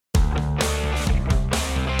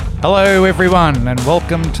Hello everyone and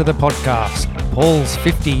welcome to the podcast, Paul's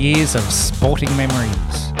 50 Years of Sporting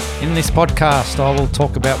Memories. In this podcast I will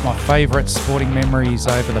talk about my favourite sporting memories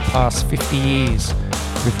over the past 50 years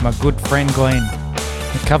with my good friend Glenn.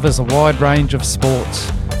 It covers a wide range of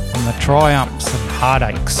sports and the triumphs and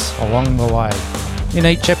heartaches along the way. In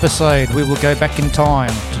each episode we will go back in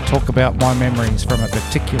time to talk about my memories from a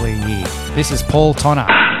particular year. This is Paul Tonner.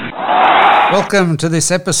 Welcome to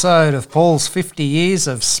this episode of Paul's 50 Years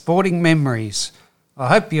of Sporting Memories. I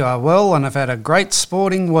hope you are well and have had a great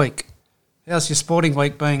sporting week. How's your sporting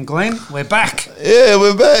week been, Glenn? We're back. Yeah,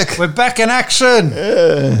 we're back. We're back in action.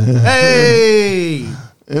 Yeah. Hey!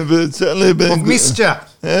 Yeah, but it's certainly been I've missed you.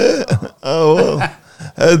 Yeah. Oh, well.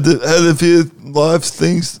 had a few life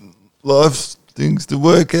things to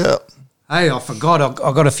work out. Hey, I forgot.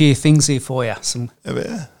 I got a few things here for you.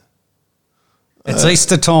 Yeah. It's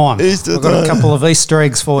Easter time. I've got a couple of Easter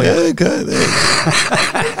eggs for you. Yeah, okay.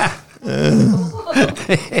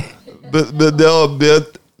 But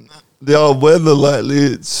the old weather lately,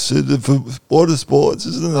 it's suited for water sports,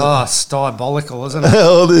 isn't it? Oh, it's diabolical, isn't it?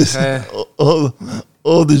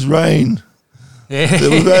 all this rain. Yeah. That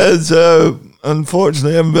we've had, so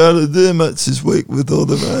unfortunately I haven't been able to do much this week with all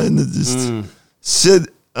the rain. I just sit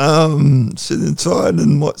inside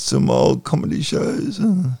and watch some old comedy shows.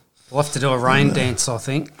 We'll have to do a rain dance, I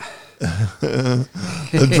think. a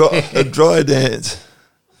dry dance.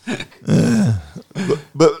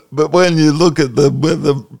 But when you look at the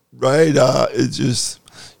weather radar, it just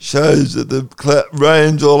shows that the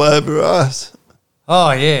rain's all over us.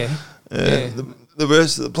 Oh, yeah. The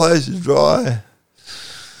rest of the place is dry.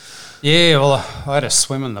 Yeah, well, I had a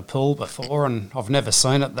swim in the pool before and I've never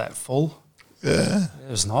seen it that full. Yeah. It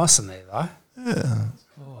was nice in there, though. Yeah.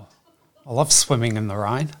 I love swimming in the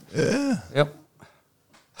rain. Yeah. Yep.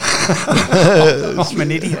 I'm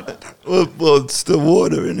an idiot. Well, it's still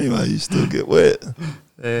water anyway. You still get wet.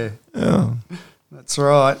 Yeah. Yeah. That's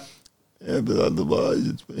right. Yeah, but otherwise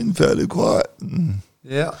it's been fairly quiet.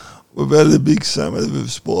 Yeah. We've had a big summer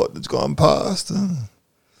of sport that's gone past. And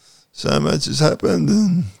so much has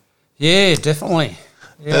happened. Yeah, definitely.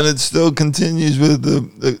 Yeah. And it still continues with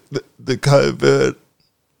the COVID.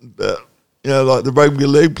 But, like the rugby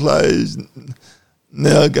league players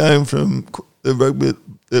now going from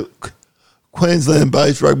the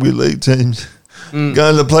Queensland-based rugby league teams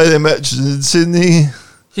going to play their matches in Sydney.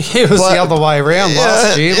 Yeah, it was the other way around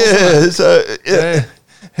last year, wasn't it? Yeah.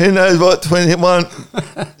 Who knows what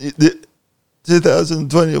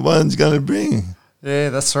 2021 is going to bring? Yeah,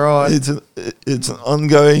 that's right. It's an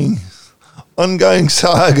ongoing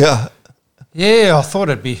saga. Yeah, I thought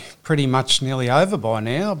it'd be pretty much nearly over by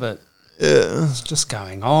now, but yeah, it's just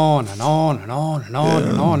going on and on and on and on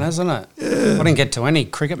and on, hasn't it? Yeah. I didn't get to any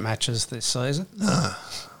cricket matches this season. No.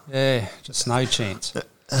 Yeah, just no chance.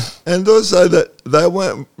 And also that they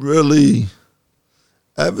weren't really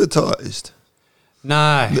advertised.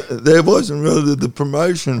 No. There wasn't really the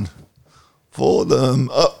promotion for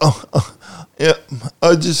them. Yeah,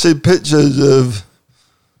 I just see pictures of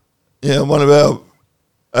one of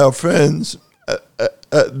our friends at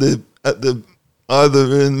the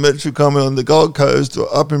either in Metricom on the Gold Coast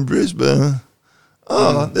or up in Brisbane.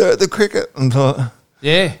 They're at the cricket and thought.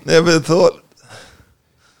 Yeah. Never thought.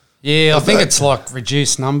 Yeah, I think it's like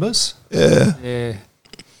reduced numbers. Yeah. Yeah.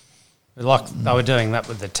 Like they were doing that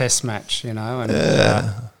with the test match, and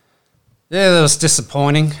yeah, that was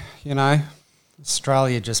disappointing,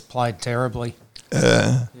 Australia just played terribly.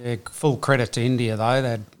 Yeah. Yeah, full credit to India though. They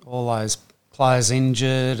had all those players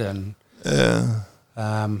injured and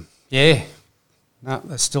no,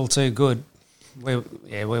 they're still too good. We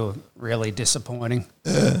were really disappointing.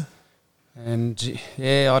 Yeah. And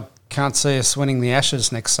I can't see us winning the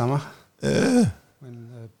Ashes next summer. Yeah. When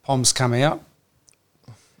the Poms come out.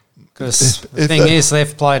 Because the thing is, they're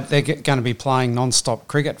going to be playing non-stop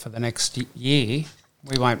cricket for the next year.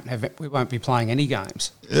 We won't be playing any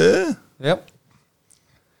games. Yeah. Yep.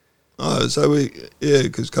 Oh, so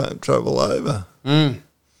because can't travel over. Well,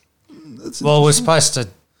 we're supposed to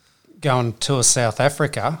go and tour South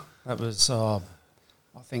Africa. That was, I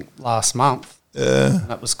think, last month. Yeah.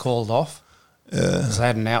 That was called off. Yeah. Because they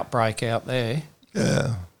had an outbreak out there.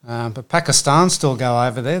 Yeah. But Pakistan still go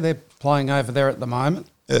over there. They're playing over there at the moment.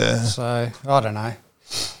 Yeah. So, I don't know.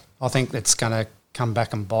 I think that's going to come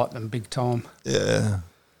back and bite them big time. Yeah.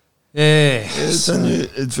 Yeah. It's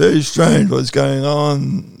very strange what's going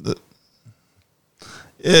on.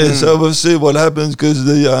 So we'll see what happens because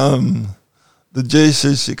the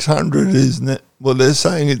GC 600 is they're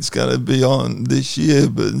saying it's going to be on this year,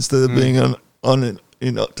 but instead of being on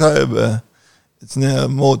in October, it's now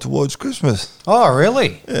more towards Christmas. Oh,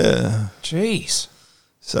 really? Yeah. Jeez.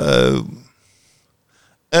 So,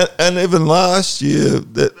 and even last year,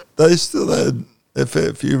 that they still had a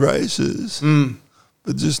fair few races,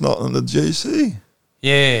 but just not on the GC.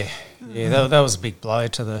 Yeah, that was a big blow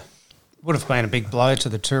would have been a big blow to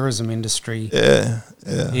the tourism industry. Yeah.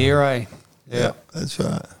 Here, eh? Yeah, that's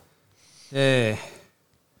right. Yeah.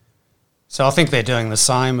 So I think they're doing the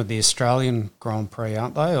same with the Australian Grand Prix,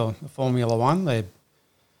 aren't they? Or the Formula One, they're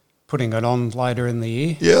putting it on later in the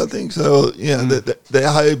year. Yeah, I think so. Yeah,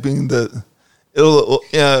 they're hoping that it'll,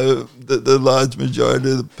 the large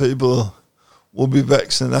majority of the people will be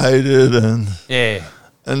vaccinated and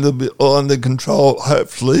they'll be all under control,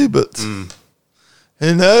 hopefully. But who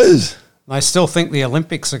knows? I still think the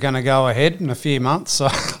Olympics are going to go ahead in a few months. So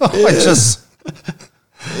I'll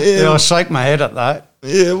shake my head at that.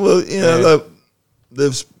 Yeah, well,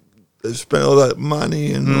 they've spent all that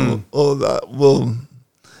money and all that. Well,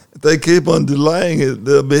 if they keep on delaying it,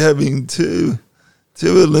 they'll be having two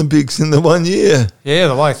Olympics in the 1 year. Yeah,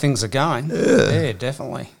 the way things are going. Yeah,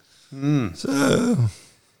 definitely. So,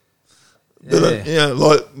 like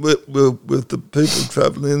with the people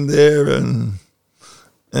travelling there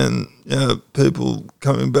and people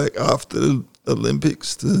coming back after the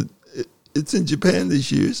Olympics, it's in Japan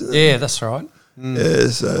this year, isn't it? Yeah, that's right. Yeah,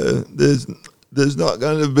 so there's not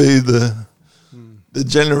going to be the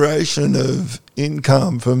generation of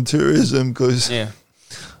income from tourism because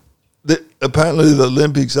apparently the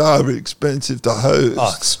Olympics are expensive to host.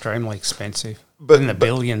 Oh, extremely expensive. In the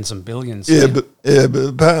billions and billions. Yeah, but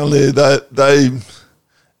apparently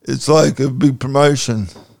it's like a big promotion.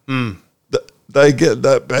 They get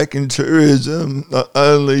that back in tourism not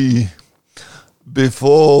only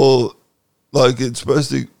before, like it's supposed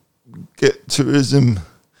to get tourism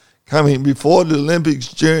coming before the Olympics,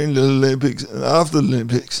 during the Olympics, and after the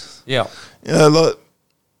Olympics. Yeah. Like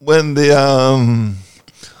when the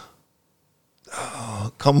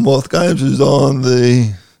Commonwealth Games was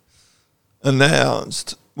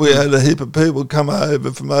announced, we had a heap of people come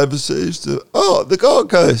over from overseas to the Gold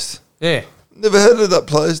Coast. Yeah. Never heard of that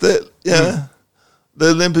place. The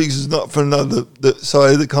Olympics is not for another.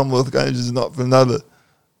 The Commonwealth Games is not for another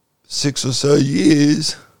 6 or so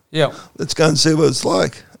years. Yeah. Let's go and see what it's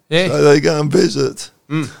like. Yeah. So they go and visit.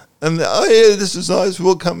 And this is nice.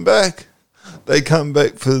 We'll come back. They come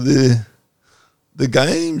back for the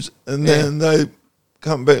games, and then they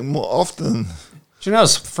come back more often. Do you know,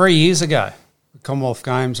 it's 3 years ago the Commonwealth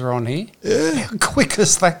Games are on here? Yeah. How quick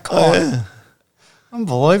is that gone? Yeah.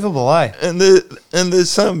 Unbelievable, eh? And there's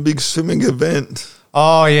some big swimming event.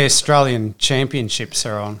 Oh, yeah, Australian Championships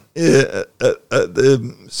are on. Yeah, at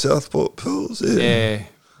the Southport Pools. Yeah.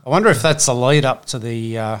 I wonder if that's a lead up to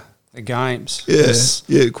the games.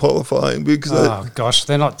 Yeah, qualifying because gosh,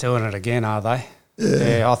 they're not doing it again, are they?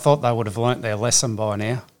 Yeah, I thought they would have learnt their lesson by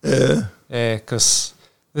now. Yeah, because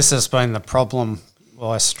this has been the problem.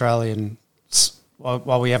 Well,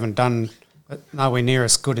 while we haven't done nowhere near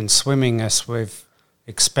as good in swimming as we've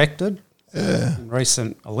expected in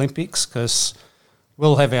recent Olympics, because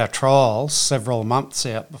we'll have our trials several months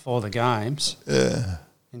out before the games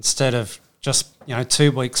instead of just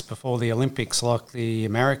 2 weeks before the Olympics like the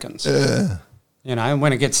Americans. And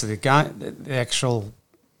when it gets to the actual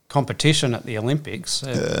competition at the Olympics,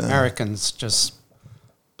 Americans just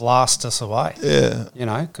blast us away.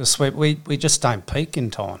 Because we just don't peak in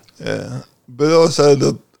time. But also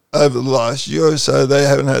over the last year or so, they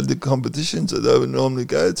haven't had the competitions that they would normally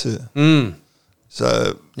go to.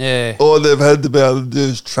 So all they've had to be able to do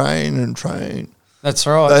is train. That's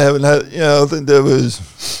right. They haven't had. I think there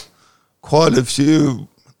was quite a few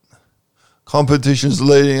competitions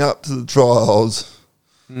leading up to the trials,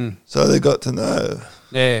 so they got to know.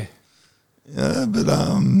 But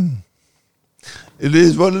it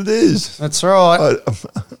is what it is. That's right.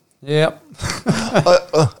 Yep.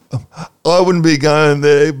 I wouldn't be going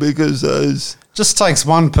there because those just takes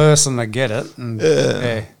one person to get it. And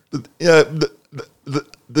But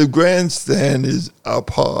the grandstand is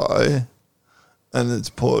up high, and it's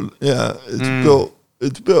built.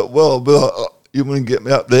 It's built well, but you wouldn't get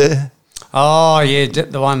me up there. Oh yeah,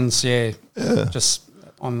 the ones just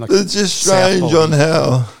on the. It's just strange on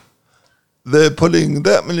how they're putting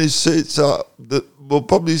that many seats up that will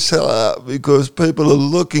probably sell out because people are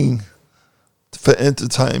looking for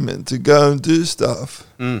entertainment to go and do stuff.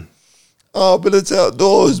 But it's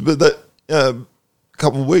outdoors. But that a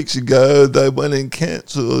couple of weeks ago they went and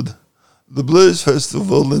cancelled the Blues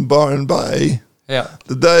Festival in Byron Bay.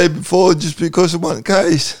 The day before, just because of one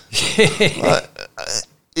case.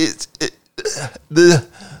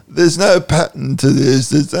 There's no pattern to this.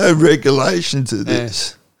 There's no regulation to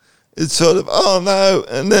this. it's sort of, oh no,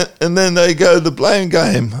 and then they go the blame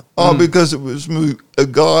game. Oh, because it was a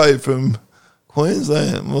guy from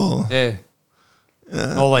Queensland. Well, yeah.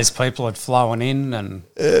 All these people had flown in, and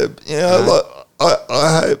like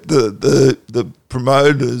I hope the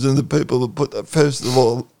promoters and the people that put the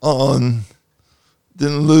festival on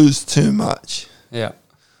didn't lose too much. Yeah.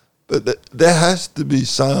 But there has to be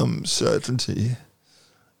some certainty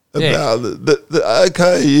about it.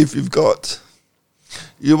 Okay, if you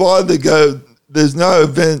either go, there's no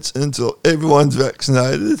events until everyone's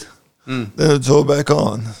vaccinated, then it's all back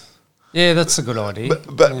on. Yeah, that's a good idea.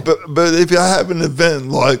 But if you have an event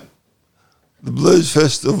like the Blues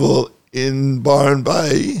Festival in Byron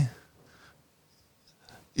Bay,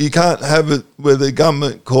 you can't have it where the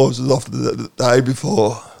government calls it off the day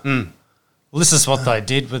before. Well, this is what they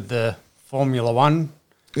did with the Formula One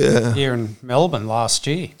here in Melbourne last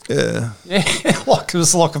year. Yeah. Yeah, it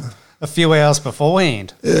was like a few hours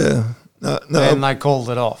beforehand. Yeah. No. And they called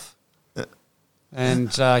it off. Yeah.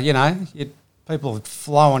 And, people had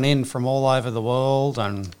flown in from all over the world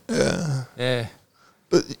and... Yeah.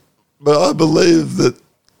 But I believe that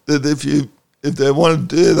if they want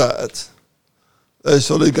to do that, they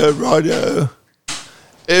sort of go, rightio,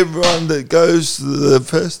 everyone that goes to the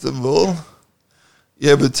festival, you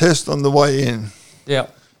have a test on the way in. Yeah.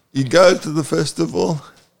 You go to the festival,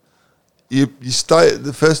 you stay at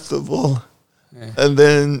the festival, and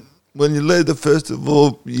then when you leave the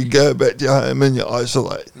festival, you go back to your home and you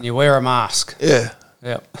isolate. And you wear a mask. Yeah.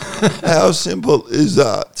 Yeah. How simple is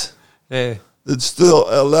that? Yeah. That still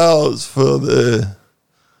allows for the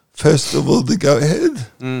festival to go ahead,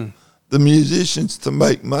 the musicians to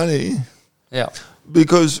make money. Yeah.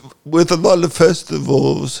 Because with a lot of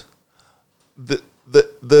festivals,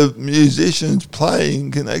 the musicians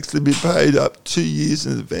playing can actually be paid up 2 years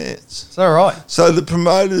in advance. Is that right? So the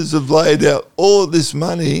promoters have laid out all this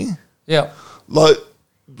money. Yeah. Like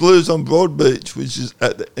Blues on Broadbeach, which is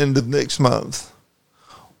at the end of next month.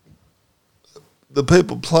 The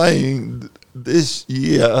people playing this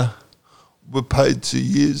year were paid 2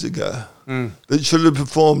 years ago. That should have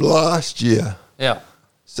performed last year. Yeah.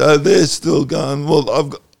 So they're still going,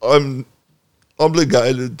 well, I'm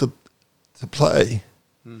obligated to play.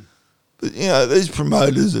 But, these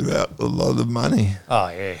promoters are out a lot of money. Oh,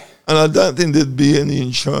 yeah. And I don't think there'd be any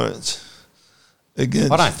insurance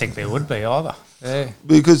against... I don't think there would be either. Yeah.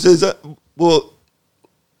 Because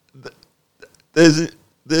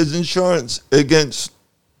there's insurance against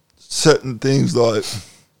certain things like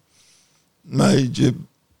major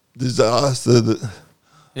disaster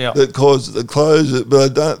that causes the closure, but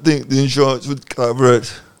I don't think the insurance would cover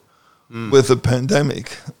it with a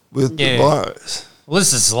pandemic, with the virus. Well,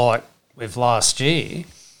 this is like with last year,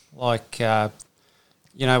 with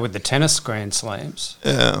the tennis Grand Slams.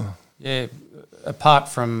 Yeah. Yeah, apart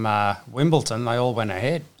from Wimbledon, they all went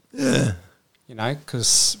ahead. Yeah.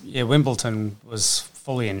 Because, Wimbledon was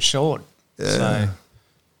fully insured. Yeah.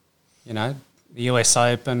 So, the US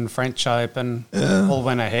Open, French Open, all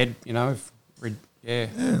went ahead, No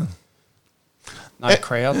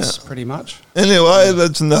crowds, pretty much. Anyway,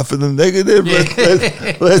 that's enough of the negative.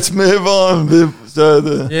 Yeah. Let's move on so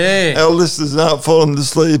our listeners aren't falling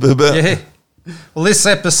asleep about it. Well, this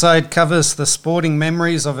episode covers the sporting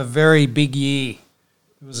memories of a very big year.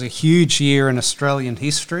 It was a huge year in Australian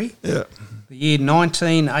history. Yeah. The year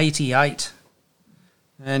 1988.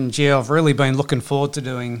 And, I've really been looking forward to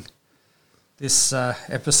doing this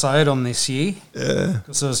episode on this year. Yeah.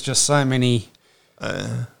 Because there was just so many,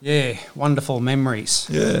 wonderful memories.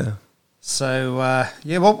 Yeah. So,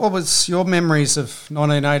 what was your memories of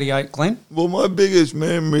 1988, Glenn? Well, my biggest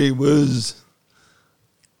memory was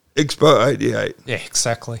Expo 88. Yeah,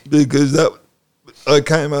 exactly. Because I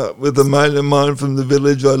came up with a mate of mine from the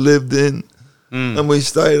village I lived in, and we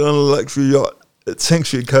stayed on a luxury yacht at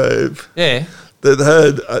Sanctuary Cove. Yeah. That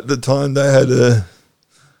had, at the time, they had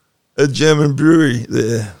a German brewery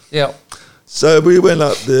there. Yeah. So we went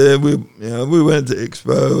up there. We went to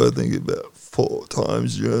Expo, I think, about 4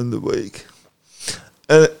 times during the week.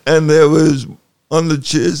 And there was, on the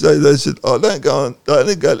Tuesday, they said, I don't go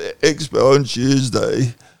to Expo on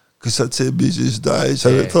Tuesday because that's their busiest day.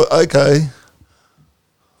 So they thought, okay,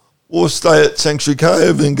 we'll stay at Sanctuary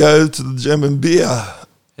Cove and go to the German beer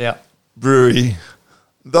brewery.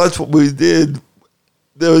 That's what we did.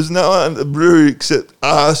 There was no one at the brewery except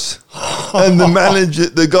us and the manager,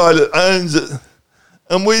 the guy that owns it.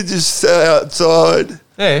 And we just sat outside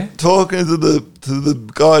talking to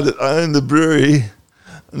the guy that owned the brewery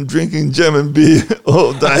and drinking German beer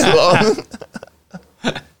all day long.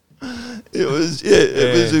 It was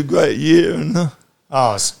a great year. And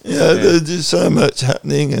there's just so much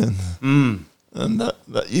happening. And and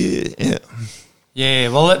that year, yeah. Yeah,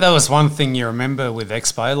 well, that was one thing you remember with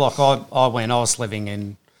Expo. Like I was living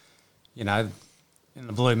in, in the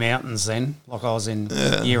Blue Mountains then. Like I was in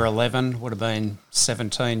year 11, would have been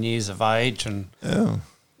 17 years of age. And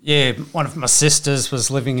one of my sisters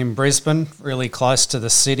was living in Brisbane, really close to the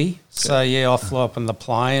city. So, I flew up in the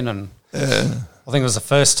plane and I think it was the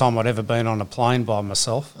first time I'd ever been on a plane by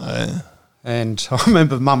myself. And I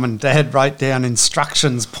remember Mum and Dad wrote down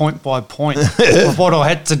instructions point by point of what I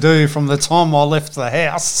had to do from the time I left the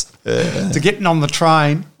house to getting on the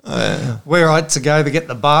train, where I had to go to get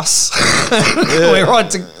the bus,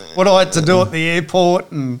 what I had to do at the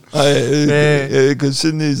airport. And because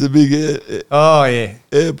Sydney's a big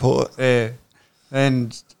airport. Yeah.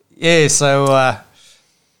 And, so, I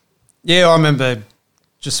remember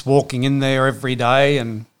just walking in there every day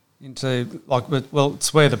and into,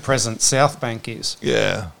 it's where the present South Bank is.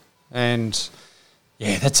 Yeah. And,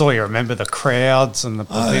 that's all you remember, the crowds and the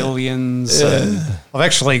pavilions. And I've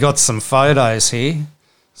actually got some photos here.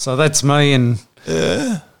 So that's me and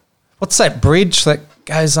what's that bridge that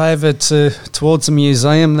goes over towards the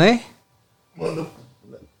museum there? Well,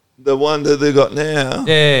 the one that they got now.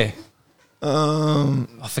 Yeah.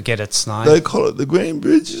 I forget its name. They call it the Green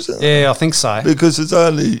Bridge, isn't it? Yeah, I think so. Because it's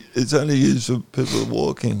only used for people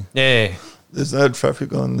walking. Yeah. There's no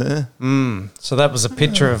traffic on there. So that was a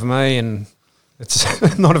picture of me, and it's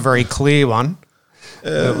not a very clear one.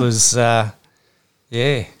 It was,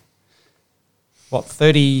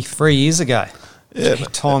 33 years ago. Yeah. Gee,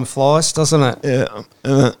 time flies, doesn't it? Yeah.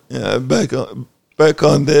 And, back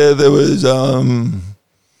on there was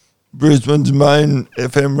Brisbane's main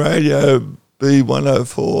FM radio,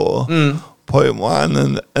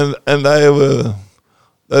 B104.1, and they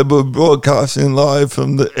were broadcasting live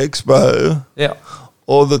from the Expo. Yeah.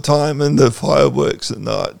 All the time, and the fireworks at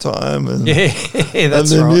night time, and that's and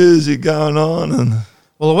the music going on, and it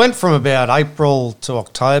went from about April to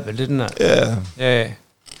October, didn't it? Yeah.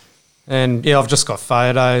 And I've just got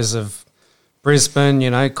photos of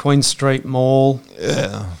Brisbane, Queen Street Mall.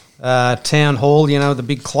 Yeah. Town Hall, the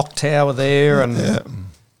big clock tower there, and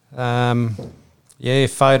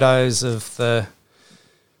photos of the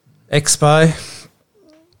Expo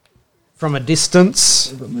from a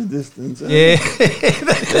distance. That's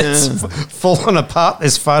fallen apart.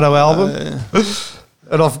 This photo album,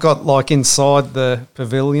 and I've got inside the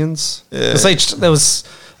pavilions. Because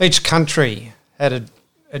each country had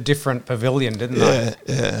a different pavilion, didn't they?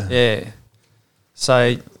 Yeah.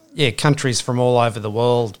 So. Yeah, countries from all over the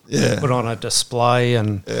world put on a display.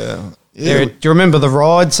 And do you remember the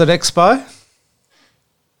rides at Expo?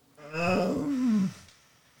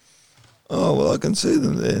 I can see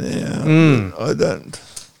them there now.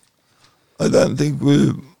 I don't think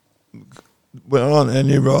we went on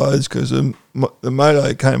any rides because the mate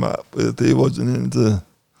I came up with, he wasn't into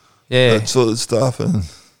that sort of stuff, and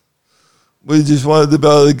we just wanted to be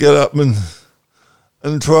able to get up and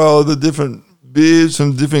try all the different beers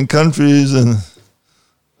from different countries and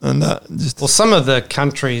that. Some of the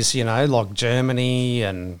countries, like Germany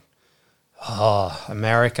and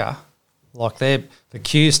America, the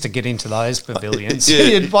queues to get into those pavilions,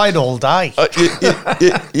 you'd wait all day. Well,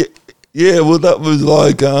 that was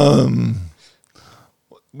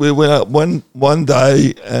we went up one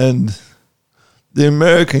day and the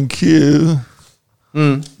American queue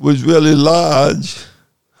was really large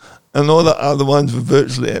and all the other ones were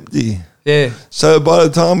virtually empty. Yeah. So by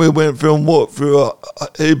the time we went through and walked through a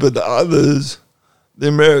heap of the others, the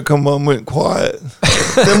American one went quiet.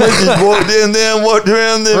 Then we just walked in there and walked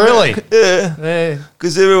around there. Really? Yeah.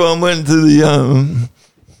 Because everyone went to the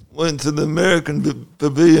American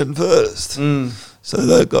pavilion first. So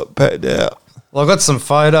they got packed out. Well, I've got some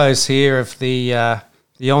photos here of the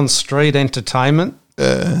on-street entertainment.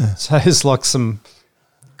 Yeah. So there's some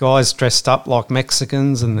guys dressed up like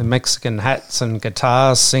Mexicans and the Mexican hats and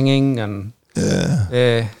guitars singing and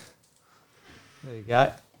there you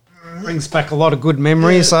go. Brings back a lot of good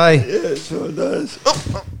memories, Yeah, it sure does.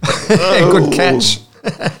 Good catch.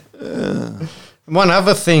 One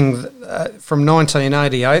other thing from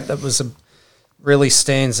 1988 that really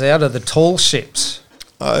stands out are the tall ships.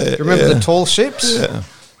 Do you remember the tall ships?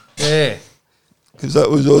 Yeah. Because that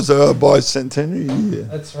was also our bicentenary year.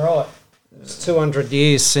 That's right. It's 200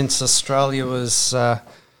 years since Australia was,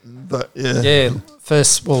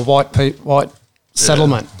 first white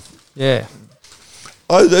settlement. Yeah.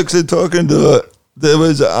 I was actually talking to there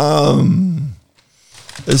was a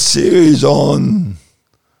series on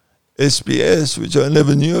SBS which I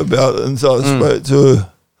never knew about, and so I spoke to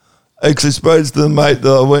the mate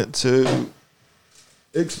that I went to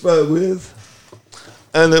Expo with,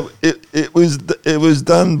 and it was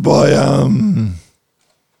done by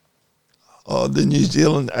the New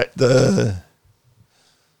Zealand actor.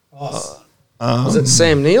 Was it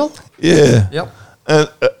Sam Neill? Yeah. Yep. And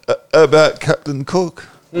about Captain Cook.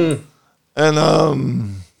 Mm. And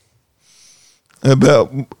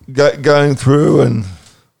about going through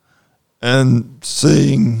and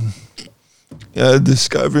seeing,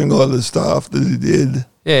 discovering all the stuff that he did.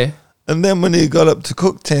 Yeah. And then when he got up to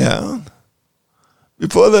Cooktown,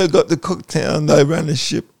 before they got to Cooktown, they ran a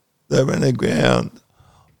ship, they ran aground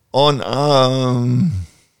on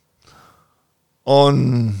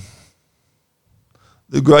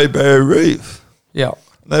the Great Barrier Reef. Yeah.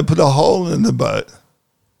 They put a hole in the boat.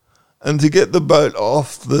 And to get the boat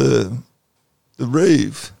off the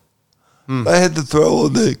reef, they had to throw all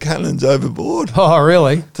the cannons overboard. Oh,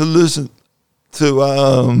 really? To lose the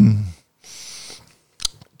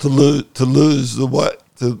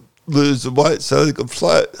weight so they could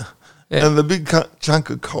float. Yeah. And the big chunk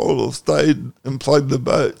of coral stayed and plugged the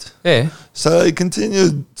boat. Yeah. So they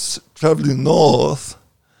continued travelling north,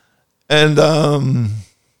 and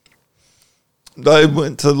they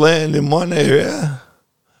went to land in one area,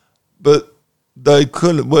 but they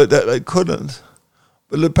couldn't work that they couldn't.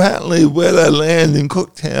 But apparently where they landed in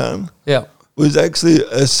Cooktown was actually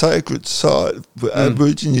a sacred site for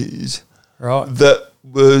Aborigines. Right. There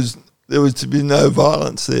was to be no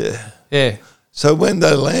violence there. Yeah. So when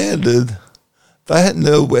they landed, they had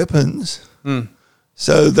no weapons.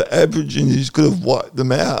 So the Aborigines could have wiped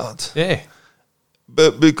them out. Yeah.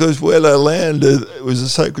 But because where they landed, it was a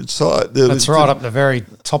sacred site. That's right up the very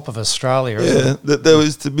top of Australia, isn't it? That there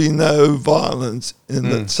was to be no violence in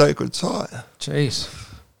that sacred site. Jeez.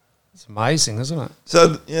 It's amazing, isn't it? So,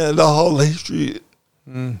 the whole history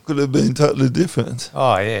could have been totally different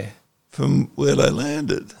Oh, yeah. from where they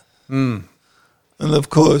landed. And of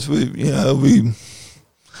course, we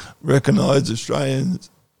recognise Australian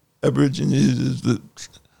Aborigines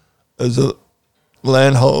as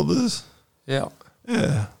landholders. Yeah.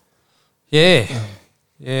 Yeah. Yeah.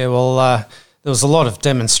 Yeah, well, there was a lot of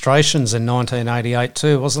demonstrations in 1988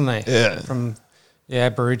 too, wasn't there? Yeah. From the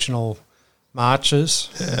Aboriginal marches.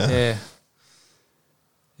 Yeah.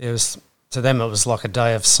 It was, to them it was like a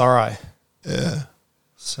day of sorrow. Yeah.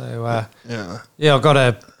 So, Yeah. I got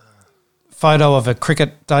a photo of a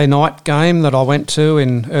cricket day-night game that I went to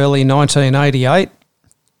in early 1988.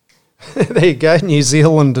 There you go, New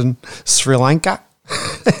Zealand and Sri Lanka.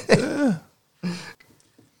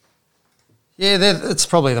 Yeah, that's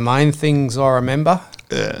probably the main things I remember.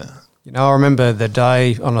 Yeah. I remember the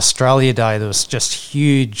day, on Australia Day, there was just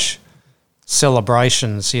huge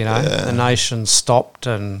celebrations, The nation stopped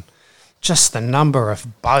and just the number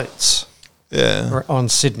of boats on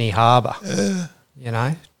Sydney Harbour,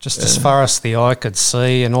 just as far as the eye could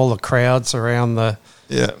see, and all the crowds around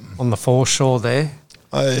on the foreshore there.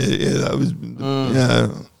 That was,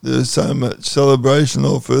 there was so much celebration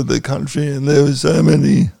all through the country, and there was so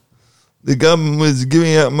many. The government was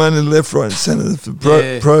giving out money left, right, and centre for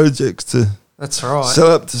projects to. That's right. Set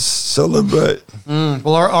up to celebrate.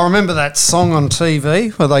 Well, I remember that song on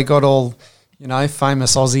TV where they got all,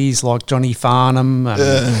 famous Aussies like Johnny Farnham.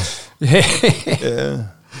 And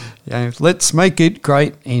let's make it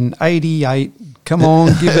great in 88. Come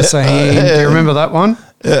on, give us a hand. Do you remember that one?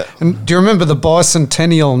 Yeah. And do you remember the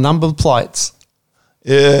Bicentennial number plates?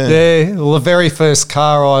 Yeah. Yeah. Well, the very first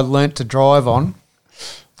car I learnt to drive on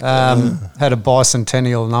had a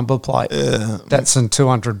Bicentennial number plate. Yeah. Datsun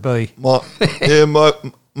 200B.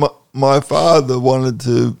 My father wanted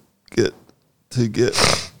to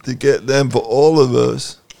get them for all of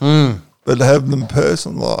us, but have them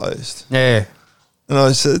personalised. Yeah. And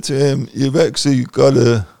I said to him, "You've actually got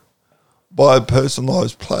to buy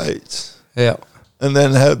personalised plates." Yeah. And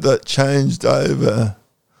then have that changed over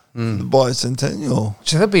the Bicentennial.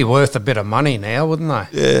 So that'd be worth a bit of money now, wouldn't they?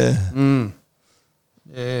 Yeah.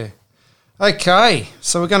 Yeah. Okay,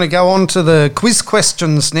 so we're going to go on to the quiz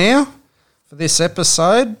questions now for this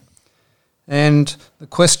episode. And the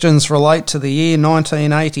questions relate to the year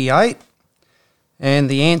 1988. And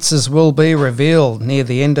the answers will be revealed near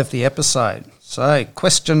the end of the episode. So,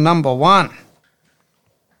 question number 1.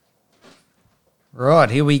 Right,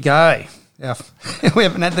 here we go. We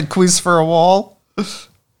haven't had the quiz for a while.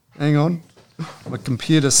 Hang on. My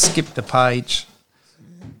computer skipped a page.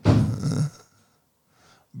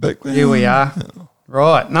 Here we are.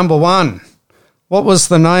 Right, number 1. What was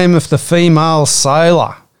the name of the female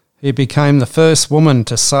sailor who became the first woman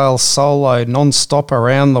to sail solo non-stop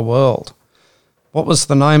around the world? What was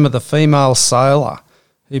the name of the female sailor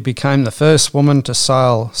who became the first woman to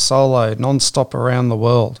sail solo non-stop around the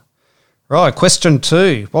world? Right, question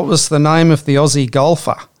 2. What was the name of the Aussie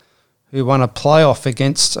golfer who won a playoff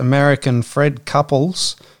against American Fred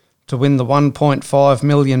Couples to win the $1.5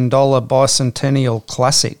 million Bicentennial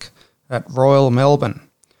Classic at Royal Melbourne?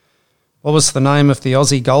 What was the name of the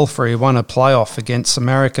Aussie golfer who won a playoff against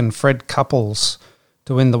American Fred Couples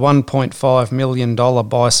to win the $1.5 million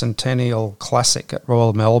Bicentennial Classic at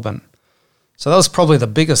Royal Melbourne? So that was probably the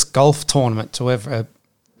biggest golf tournament to ever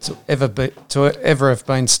have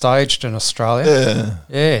been staged in Australia.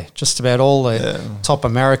 Yeah, just about all the top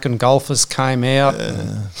American golfers came out.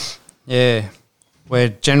 Where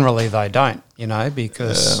generally they don't,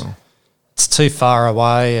 because it's too far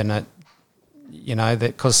away, and it,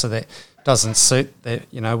 because of that doesn't suit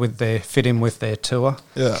fit in with their tour.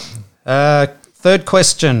 Third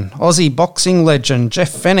question: Aussie boxing legend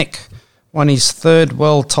Jeff Fennick won his third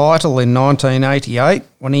world title in 1988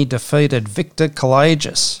 when he defeated Victor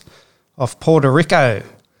Callejas of Puerto Rico.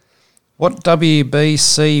 What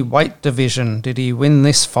WBC weight division did he win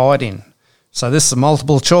this fight in? So this is a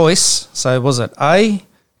multiple choice. So was it A,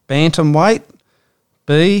 bantamweight,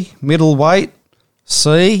 B, middleweight,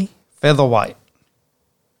 C, featherweight?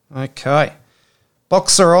 Okay.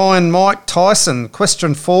 Boxer Iron Mike Tyson.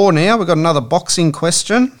 Question 4 now. We've got another boxing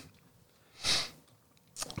question.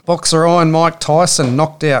 Boxer Iron Mike Tyson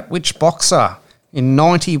knocked out which boxer in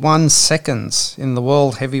 91 seconds in the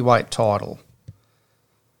world heavyweight title?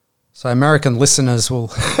 So American listeners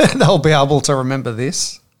they'll be able to remember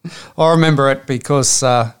this. I remember it because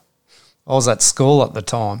I was at school at the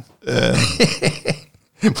time.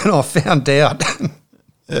 When I found out.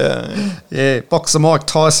 Boxer Mike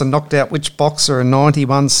Tyson knocked out which boxer in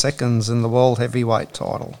 91 seconds in the world heavyweight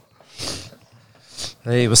title?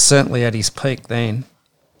 He was certainly at his peak then.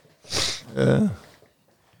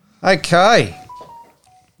 Okay.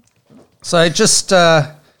 So just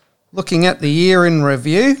looking at the year in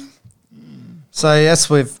review. So as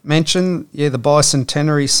we've mentioned, the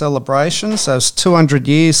Bicentenary celebration. So it's 200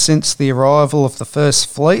 years since the arrival of the first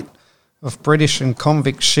fleet of British and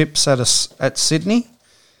convict ships at Sydney.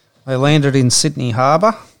 They landed in Sydney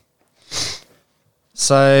Harbour.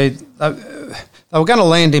 So they were going to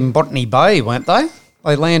land in Botany Bay, weren't they?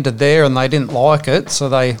 They landed there and they didn't like it, so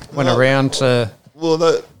they went around to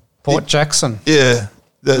Port Jackson. Yeah,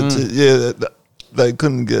 they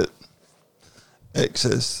couldn't get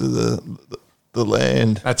access to the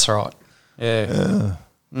land. That's right. Yeah.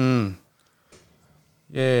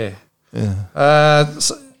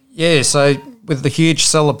 So with the huge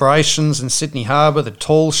celebrations in Sydney Harbour, the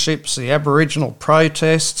tall ships, the Aboriginal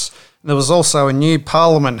protests, there was also a new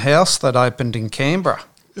Parliament House that opened in Canberra.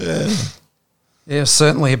 Yeah,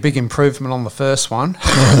 certainly a big improvement on the first one.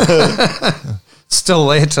 Still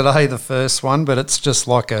there today, the first one, but it's just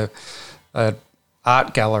like a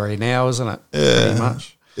art gallery now, isn't it? Yeah. Pretty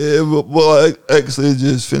much. Yeah, well, I actually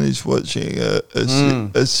just finished watching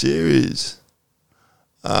a series.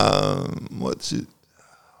 What's it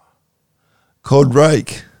called?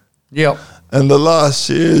 Rake. Yep. And the last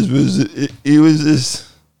series was he was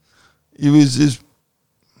this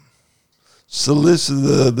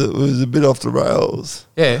solicitor that was a bit off the rails.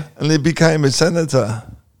 Yeah. And he became a senator.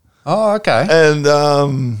 Oh, okay. And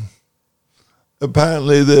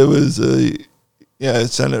apparently there was a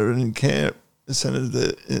senator in camp, a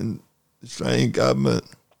senator in the Australian government.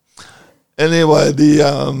 Anyway,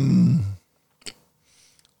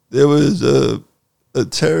 there was a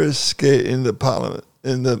terrorist scare in the parliament,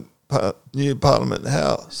 in the new Parliament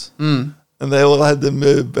House. And they all had to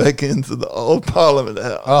move back into the old Parliament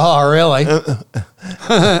House. Oh, really?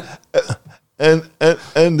 And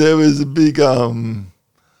there was a big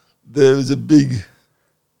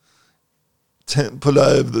tent put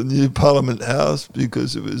over the new Parliament House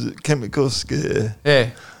because it was a chemical scare. Yeah.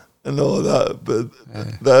 And all that, but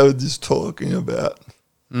they were just talking about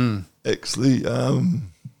actually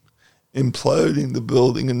imploding the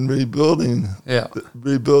building and rebuilding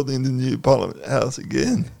the new Parliament House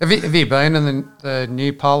again. Have you been in the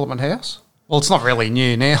new Parliament House? Well, it's not really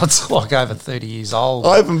new now. It's like over 30 years old.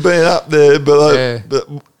 I haven't been up there, but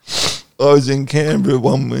I was in Canberra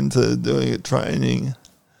one winter doing a training,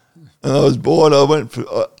 and I was bored.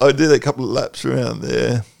 I did a couple of laps around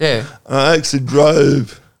there. Yeah, and I actually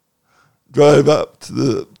drove up to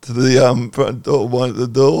the front door, one of the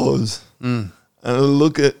doors. And I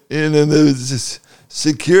look in, and there was this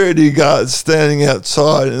security guard standing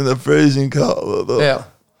outside in the freezing cold.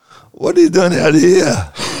 What are you doing out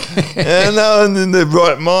here? And no one in their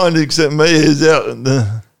right mind except me is out in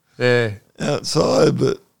the outside.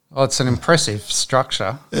 But it's an impressive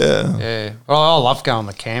structure. Yeah. Well, I love going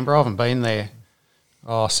to Canberra. I haven't been there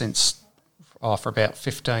since for about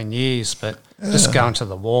 15 years, but just going to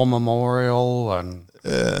the War Memorial and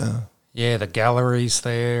the galleries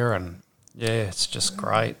there, and it's just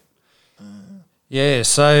great. Yeah,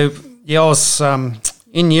 so I was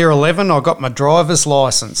in year 11. I got my driver's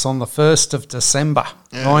license on the 1st of December,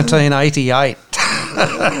 1988,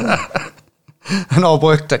 and I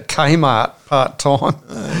worked at Kmart part time,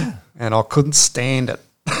 and I couldn't stand it.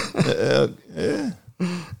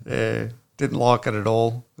 Yeah, didn't like it at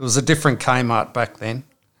all. It was a different Kmart back then,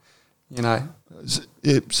 you know.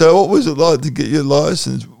 Yeah. So what was it like to get your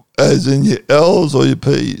license, as in your L's or your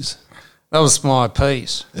P's? That was my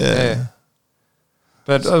P's, yeah.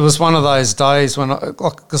 But it was one of those days when,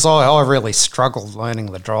 because I really struggled learning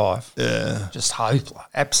the drive. Yeah. Just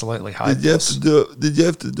absolutely hopeless. Did you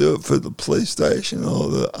have to do it for the police station or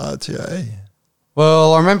the RTA?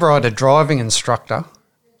 Well, I remember I had a driving instructor,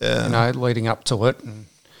 you know, leading up to it, and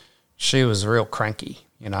she was real cranky,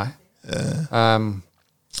 you know. Yeah.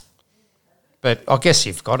 But I guess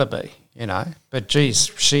you've got to be, you know. But geez,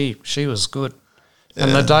 she was good. Yeah.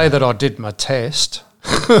 And the day that I did my test,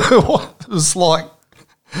 it was like,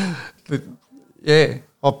 I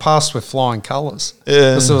passed with flying colours.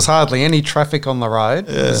 Yeah. Because there was hardly any traffic on the road.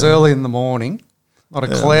 Yeah. It was early in the morning, not a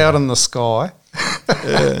cloud in the sky.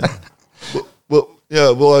 Yeah. Well,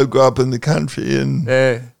 I grew up in the country, and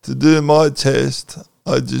to do my test,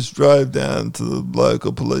 I just drove down to the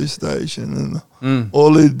local police station, and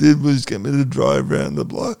all he did was get me to drive around the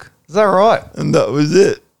block. Is that right? And that was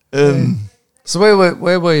it. And so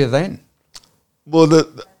where were you then? Well,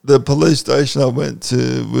 the police station I went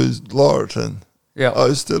to was Laurelton. Yeah, I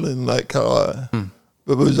was still in Lake Carlisle,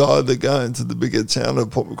 but was either going to the bigger town of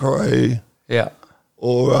Port Macquarie,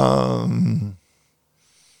 or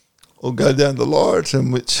go down to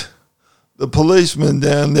Laurelton, which the policeman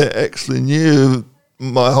down there actually knew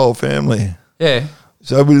my whole family. Yeah.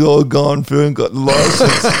 So we'd all gone through and got the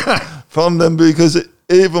license from them, because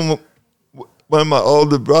even when my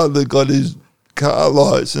older brother got his car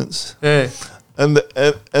license, and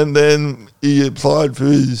then he applied for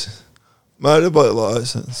his motorbike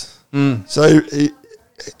license. So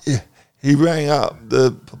he rang up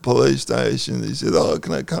the police station. He said,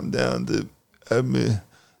 can I come down to have me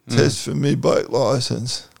test for me bike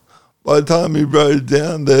license? By the time he rode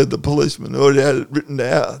down there, the policeman already had it written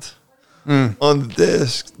out on the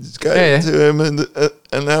desk. Just gave it to him, and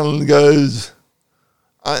Alan goes,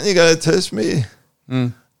 "Aren't you going to test me?"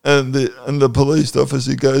 And the police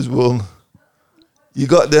officer goes, "Well, you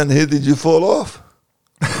got down here, did you fall off?"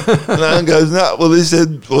 And Alan goes, "No." Well, he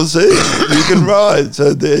said, "Well, see, you can ride."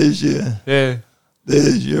 So there's your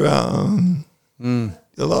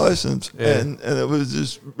license, and it was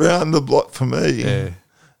just round the block for me. Yeah.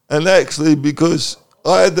 And actually, because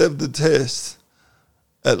I had to have the test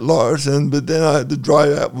at Laurelton, but then I had to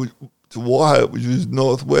drive out to Wyatt, which was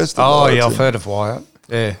northwest of Laurelton. Yeah, I've heard of Wyatt.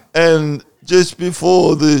 Yeah. And just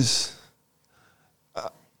before this,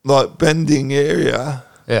 bending area,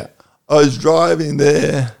 I was driving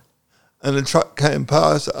there, and a truck came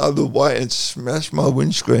past the other way and smashed my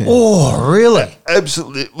windscreen. Oh, really?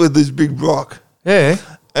 Absolutely, with this big rock. Yeah.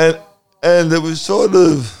 And it was sort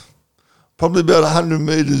of probably about 100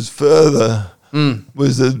 metres further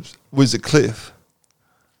was a cliff.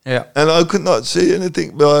 Yeah. And I could not see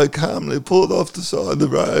anything, but I calmly pulled off the side of the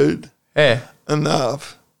road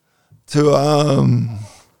enough to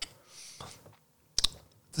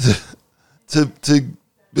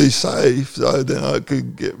be safe, so then I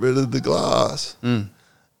could get rid of the glass. And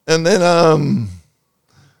then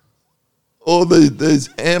all these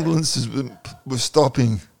ambulances were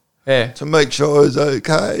stopping to make sure I was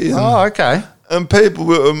okay. Okay. And people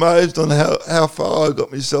were amazed on how far I got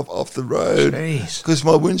myself off the road, because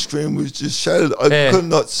my windscreen was just shattered. I could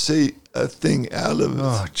not see a thing out of it.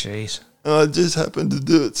 Oh, jeez. And I just happened to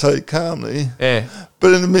do it so calmly. Yeah.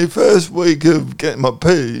 But in my first week of getting my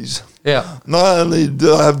P's, not only did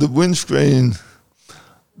I have the windscreen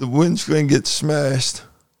gets smashed,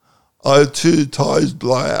 I had 2 tyres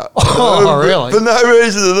blow out. Oh, really? For no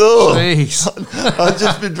reason at all. Jeez. I'd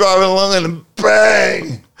just be driving along and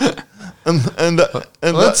bang! And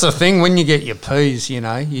that's the thing, when you get your P's, you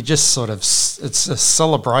know, you just sort of, it's a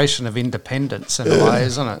celebration of independence in a way,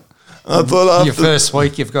 isn't it? I thought after your first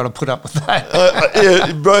week, you've got to put up with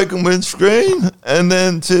that. Broken windscreen, and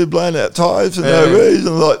then 2 blown out tyres for no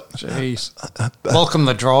reason. Jeez. Welcome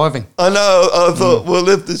to driving. I know. I thought, well,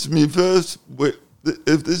 if this is my first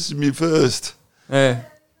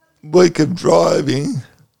week of driving,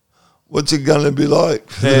 what's it going to be like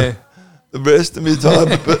for the rest of my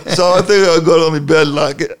time? So I think I got on my bed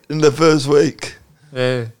like in the first week.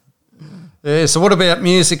 Yeah. So what about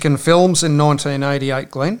music and films in 1988,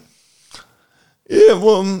 Glenn? Yeah,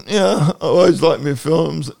 well, I always like my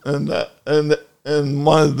films, and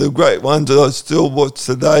one of the great ones that I still watch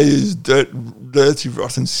today is Dirty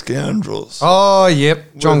Rotten Scoundrels. Oh,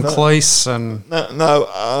 yep, John Cleese and No,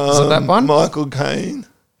 is it that one? Michael Caine.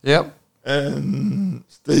 Yep, and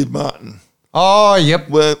Steve Martin. Oh, yep,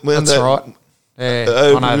 When that's right. Yeah,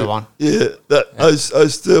 I know the one. Yeah, I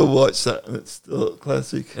still watch that, and it's still a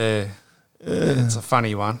classic. Yeah, it's a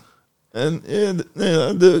funny one. And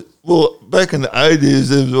well, back in the 80s,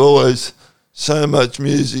 there was always so much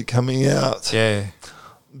music coming out. Yeah.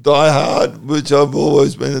 Die Hard, which I've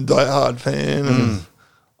always been a Die Hard fan, and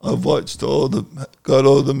I've watched got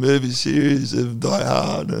all the movie series of Die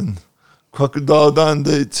Hard and Crocodile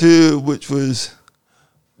Dundee 2, which is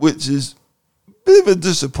a bit of a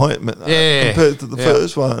disappointment compared to the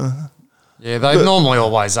first one. Yeah, they normally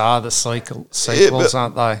always are the sequels,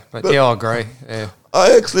 aren't they? But yeah, I agree. Yeah.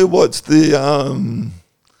 I actually watched the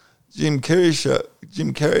Jim Carrey show,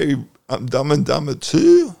 Dumb and Dumber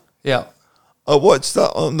 2. Yeah. I watched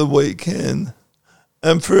that on the weekend,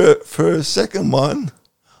 and for a second one,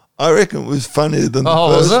 I reckon it was funnier than the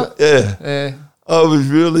first one. Yeah. I was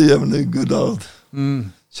really having a good old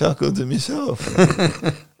chuckle to myself.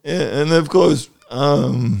 Yeah, and of course,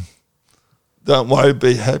 Don't Worry,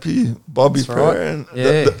 Be Happy, Bobby Farron,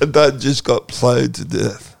 that just got played to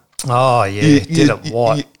death. Oh, yeah, did it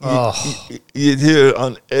what? You'd hear it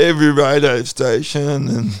on every radio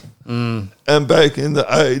station, and back in the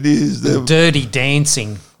 80s. Dirty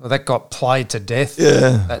Dancing, well, that got played to death.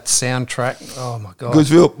 Yeah. That soundtrack, oh, my God.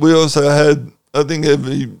 Because we also had, I think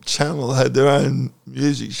every channel had their own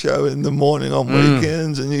music show in the morning on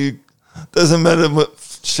weekends, and doesn't matter what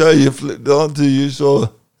show you flicked onto, you saw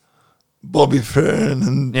Bobby Farron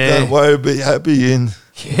and Don't Worry, Be Happy. And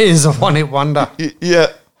he's a one-hit wonder.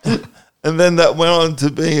 Yeah. And then that went on to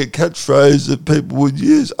being a catchphrase that people would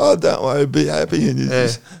use. Oh, don't worry, be happy. And you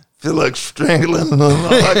just feel like strangling. And I'm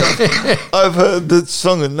like, I've heard that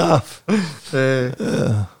song enough.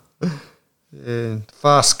 Yeah.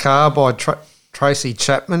 Fast Car by Tracy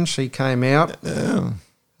Chapman. She came out. Yeah.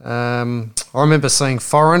 I remember seeing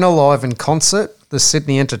Foreigner live in concert, the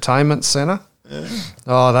Sydney Entertainment Centre. Yeah.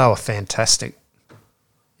 Oh, they were fantastic.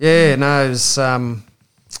 Yeah, no, it was...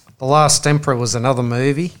 The Last Emperor was another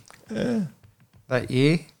movie that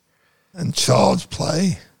year. And Child's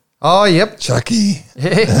Play. Oh, yep. Chucky.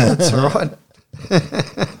 Yeah, that's right.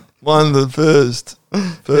 One of the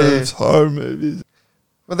first horror movies.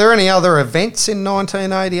 Were there any other events in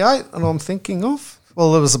 1988 that I'm thinking of?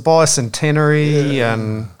 Well, there was a Bicentenary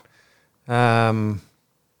and I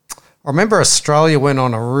remember Australia went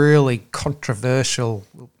on a really controversial,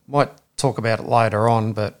 might talk about it later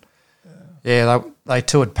on, but they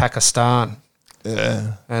toured Pakistan.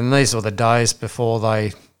 Yeah. And these were the days before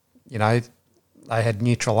they had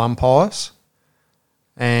neutral umpires.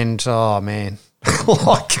 And, oh, man,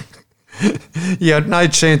 you had no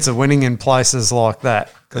chance of winning in places like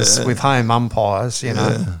that because with home umpires,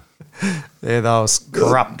 that was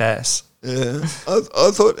corrupt ass. Yeah. I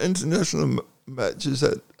thought international matches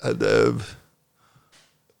had to have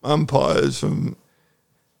umpires from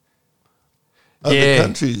other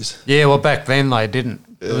countries. Yeah, well, back then they didn't.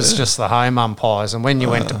 It was just the home umpires. And when you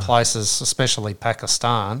went to places, especially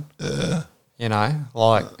Pakistan, who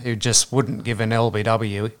just wouldn't give an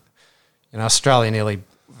LBW, Australia nearly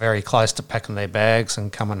very close to packing their bags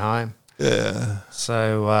and coming home. Yeah.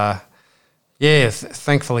 So,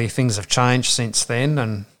 thankfully things have changed since then.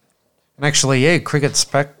 And actually, cricket's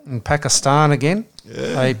back in Pakistan again.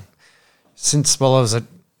 Yeah. There was a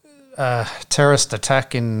terrorist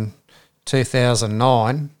attack in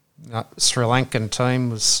 2009, Sri Lankan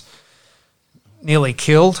team was nearly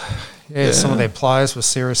killed. Some of their players were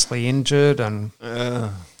seriously injured, and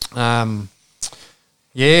so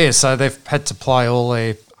they've had to play all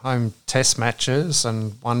their home test matches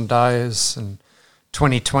and one days in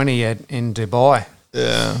 2020 in Dubai.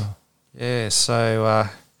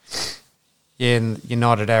 In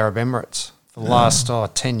United Arab Emirates for the last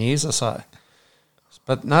 10 years or so.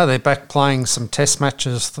 But no, they're back playing some test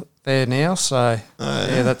matches there now, so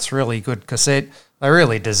that's really good because they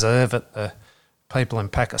really deserve it. The people in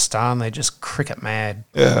Pakistan, they're just cricket mad,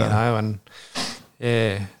 so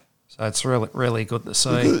it's really, really good to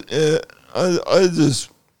see.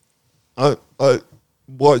 I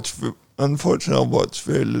watched. Unfortunately, I watched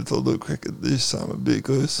very little of the cricket this summer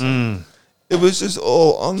because it was just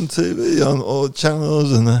all on TV on all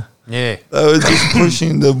channels, and they were just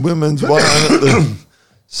pushing the women's one at the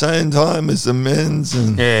same time as the men's,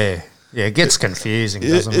 and it gets confusing,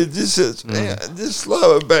 doesn't it? Just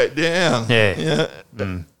slow it back down.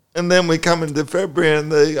 And then we come into February and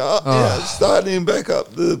they starting back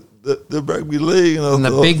up the the rugby league. And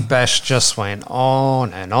the Big Bash just went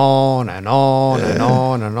on and on and on and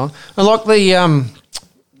on and on. And like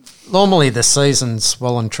normally the season's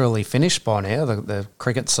well and truly finished by now, the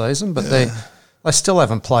cricket season, but they still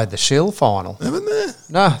haven't played the Shield final. Haven't they?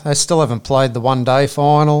 No, they still haven't played the one-day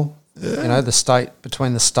final,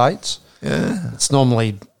 between the states. Yeah. It's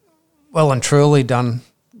normally well and truly done,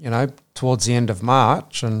 towards the end of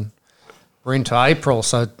March, and we're into April,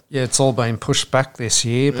 so it's all been pushed back this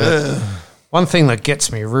year. But one thing that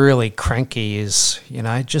gets me really cranky is,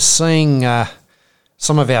 just seeing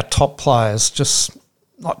some of our top players just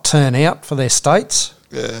not turn out for their states.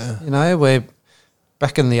 Yeah. We're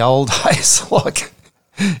back in the old days, like,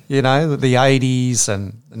 the 80s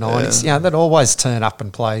and the 90s, they'd always turn up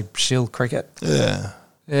and play Shield cricket. Yeah.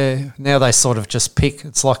 Yeah, now they sort of just pick.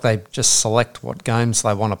 It's like they just select what games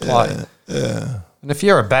they want to play. Yeah. And if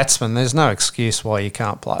you're a batsman, there's no excuse why you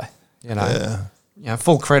can't play.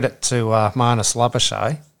 Full credit to Marnus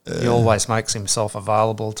Labuschagne. He always makes himself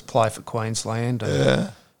available to play for Queensland.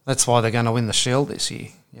 And that's why they're going to win the Shield this year.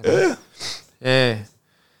 Yeah.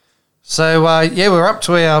 So, we're up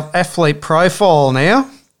to our athlete profile now.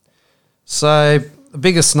 So, the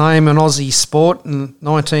biggest name in Aussie sport in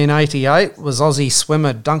 1988 was Aussie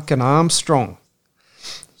swimmer Duncan Armstrong.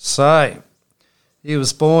 So, he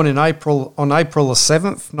was born on April the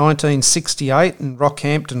 7th, 1968 in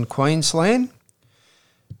Rockhampton, Queensland.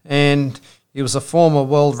 And he was a former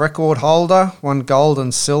world record holder, won gold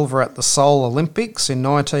and silver at the Seoul Olympics in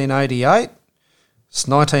 1988.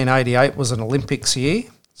 1988 was an Olympics year.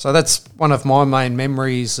 So that's one of my main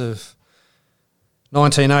memories of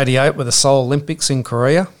 1988 with the Seoul Olympics in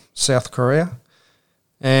Korea, South Korea.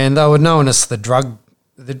 And they were known as the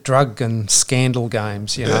drug and scandal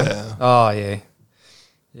games, Yeah. Oh, yeah.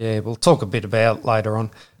 Yeah, we'll talk a bit about it later on.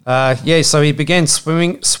 So he began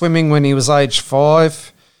swimming when he was age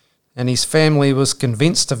 5, and his family was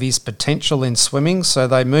convinced of his potential in swimming, so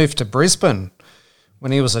they moved to Brisbane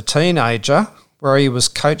when he was a teenager, where he was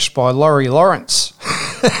coached by Laurie Lawrence.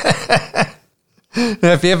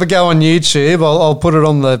 Now, if you ever go on YouTube, I'll put it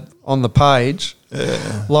on the page.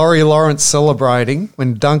 Yeah. Laurie Lawrence celebrating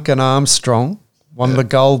when Duncan Armstrong won the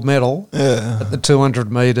gold medal at the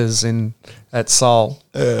 200 metres at Seoul.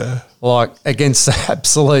 Yeah. Like, against the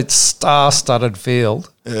absolute star-studded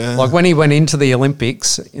field. Yeah. Like, when he went into the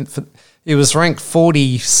Olympics, he was ranked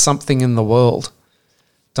 40-something in the world,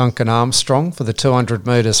 Duncan Armstrong, for the 200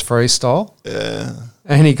 metres freestyle. Yeah.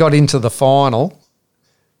 And he got into the final,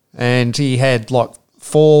 and he had,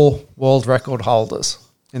 4 world record holders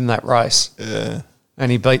in that race. Yeah.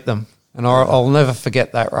 And he beat them. And I'll never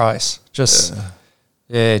forget that race. Just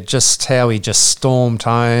how he just stormed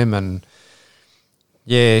home. And,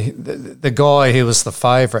 the guy who was the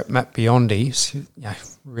favourite, Matt Biondi,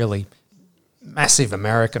 really massive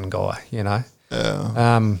American guy, Yeah.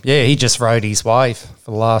 he just rode his wave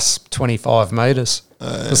for the last 25 metres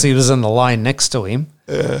because he was in the lane next to him.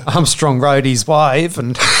 Yeah. Armstrong rode his wave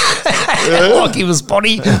and like he was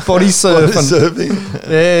body surfing.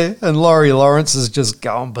 Yeah, and Laurie Lawrence is just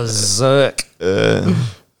going berserk.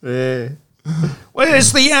 Yeah.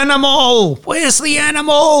 Where's the animal? Where's the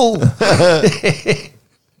animal?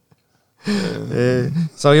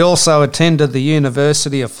 So he also attended the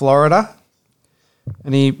University of Florida,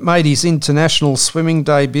 and he made his international swimming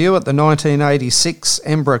debut at the 1986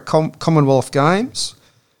 Edinburgh Commonwealth Games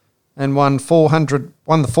and won the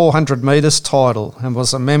 400 metres title and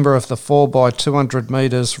was a member of the 4x200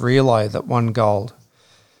 metres relay that won gold.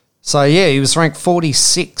 So, he was ranked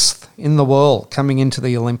 46th in the world coming into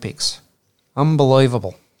the Olympics.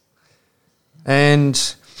 Unbelievable.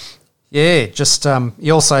 And, he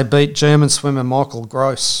also beat German swimmer Michael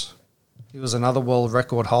Gross. He was another world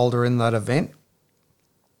record holder in that event.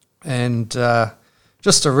 And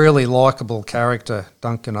just a really likeable character,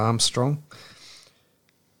 Duncan Armstrong.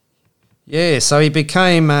 Yeah, so he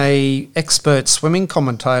became a expert swimming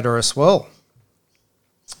commentator as well.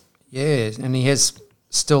 Yeah, and he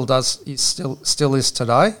still is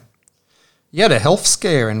today. He had a health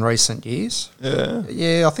scare in recent years. Yeah.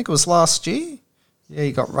 Yeah, I think it was last year. Yeah,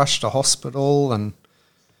 he got rushed to hospital, and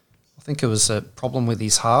I think it was a problem with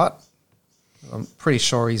his heart. I'm pretty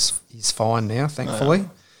sure he's fine now, thankfully.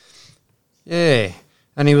 Yeah,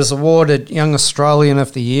 and he was awarded Young Australian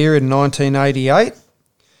of the Year in 1988,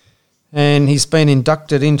 and he's been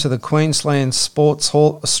inducted into the Queensland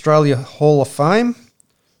Australia Hall of Fame,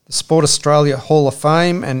 the Sport Australia Hall of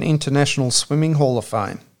Fame, and International Swimming Hall of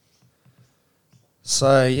Fame.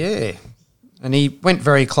 So, and he went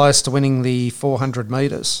very close to winning the 400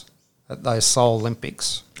 metres at those Seoul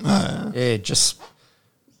Olympics. Oh, yeah. Yeah,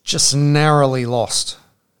 just narrowly lost.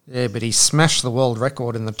 Yeah, but he smashed the world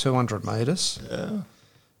record in the 200 metres. Yeah.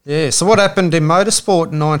 Yeah, so what happened in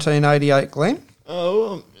motorsport in 1988, Glenn?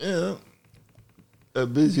 Oh, yeah. A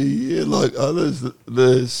busy year like others.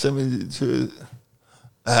 The 72,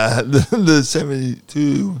 the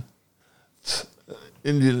 72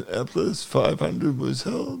 Indianapolis 500 was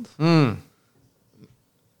held. Mm.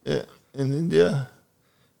 Yeah, in India.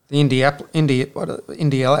 The India,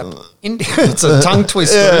 it's a tongue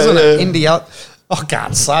twister, isn't it? India, I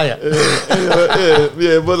can't say it.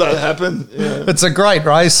 Yeah, well, that happened. Yeah. It's a great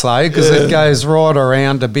race, though, because it goes right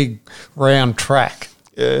around a big round track.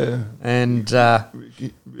 Yeah. And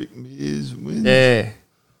Rick Mears wins. Yeah.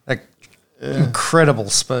 Incredible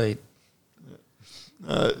speed.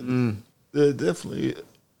 They're definitely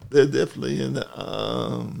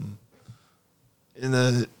in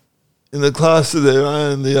the class of their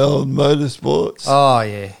own, the old motorsports. Oh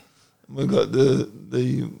yeah. We got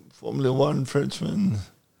the Formula One Frenchman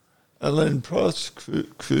Alain Prost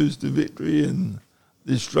cruised to victory in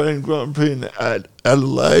the Australian Grand Prix in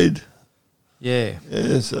Adelaide. Yeah.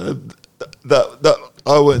 Yeah, so that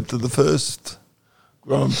I went to the first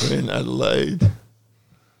Grand Prix in Adelaide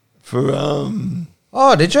for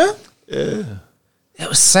Oh, did you? Yeah. It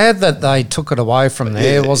was sad that they took it away from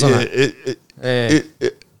there, wasn't it?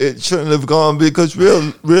 It shouldn't have gone because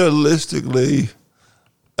realistically,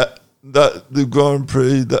 that the Grand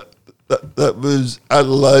Prix that was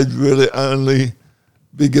Adelaide really only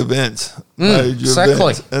big events, major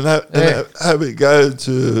exactly. events, and have it go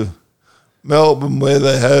to Melbourne where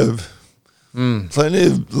they have plenty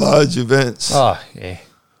of large events. Oh yeah.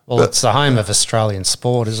 Well, it's the home of Australian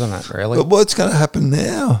sport, isn't it? Really. But what's going to happen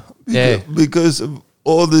now? Because of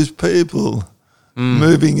all these people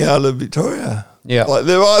moving out of Victoria. Yeah. Like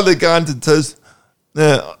they're either going to test.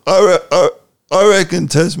 Now, I reckon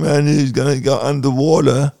Tasmania is going to go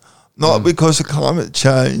underwater, not because of climate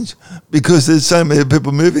change, because there's so many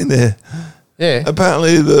people moving there. Yeah.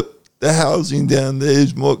 Apparently, the housing down there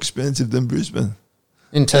is more expensive than Brisbane.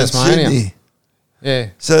 In Tasmania. Sydney. Yeah.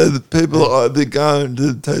 So the people are either going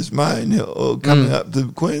to Tasmania or coming up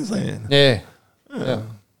to Queensland. Yeah.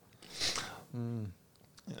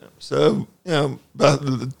 So, but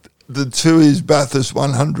the Tooheys Bathurst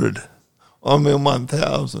 100, I mean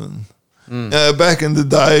 1,000. Back in the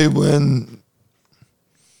day when,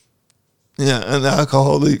 an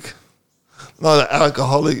alcoholic, not an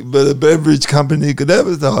alcoholic, but a beverage company could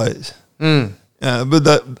advertise.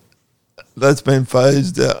 But that's been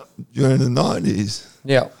phased out during the 90s.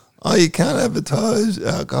 Yeah. Oh, you can't advertise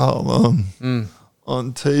alcohol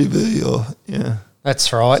on TV or,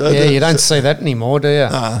 That's right. So you don't see that anymore, do you?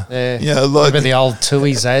 Yeah. Like remember the old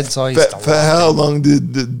Tooheys ads? I used to for how long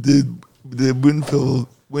did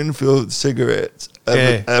Winfield cigarettes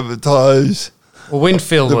advertise? Well,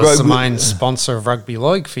 Winfield was the main sponsor of rugby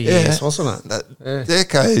league for years, wasn't it?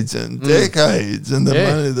 Decades and decades, and the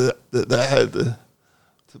money that they had to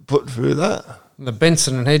put through that. The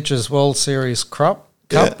Benson and Hedges World Series Cup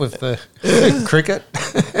with the cricket.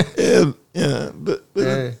 But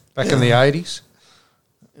back in the 80s.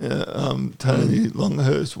 Tony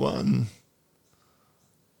Longhurst won.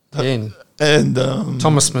 And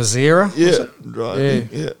Thomas Mazzera.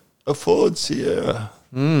 Driving. A Ford Sierra.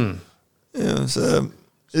 So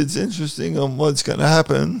it's interesting on what's going to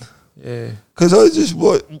happen. Yeah. Because I was just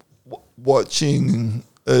watching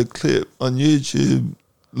a clip on YouTube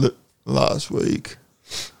last week.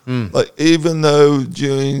 Like, even though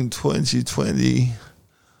during 2020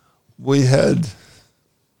 we had,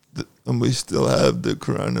 and we still have the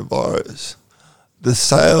coronavirus, the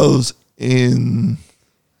sales in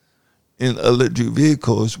electric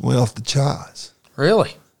vehicles went off the charts.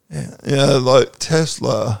 Really? Yeah, like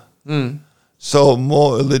Tesla sold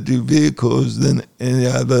more electric vehicles than any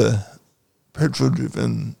other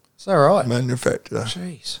petrol-driven manufacturer.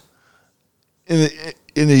 Jeez. In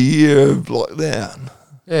a year of lockdown.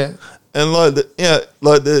 Yeah. And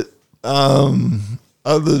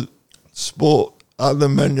other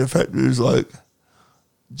manufacturers like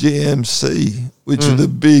GMC, which are the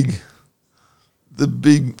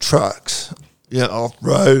big trucks, off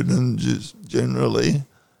road and just generally,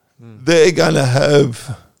 they're going to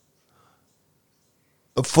have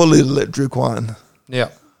a fully electric one.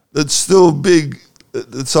 Yeah. That's still big,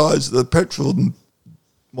 the size of the petrol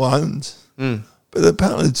ones. But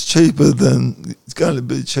apparently it's going to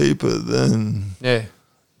be cheaper than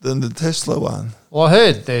the Tesla one. Well, I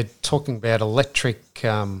heard they're talking about electric,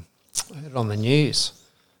 I heard it on the news,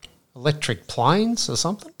 electric planes or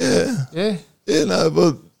something. Yeah.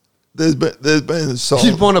 But there's been a solar.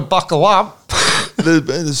 You'd want to buckle up. There's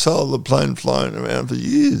been a solar plane flying around for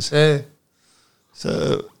years. Yeah.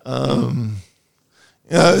 So,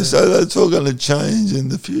 So that's all going to change in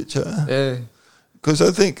the future. Yeah. Because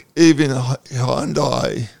I think even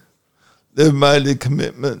Hyundai, they've made a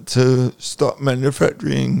commitment to stop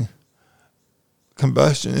manufacturing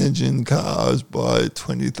combustion engine cars by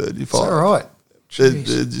 2035. Is that right?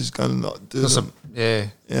 They're just going to not do them.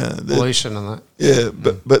 Pollution and that. Yeah,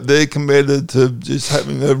 but they're committed to just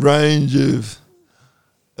having a range of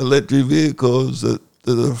electric vehicles that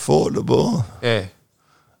are affordable. Yeah.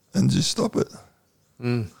 And just stop it.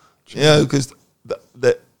 Because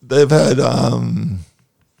they've had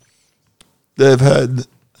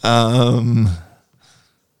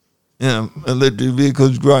electric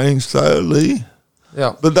vehicles growing slowly.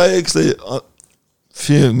 Yeah. But they actually a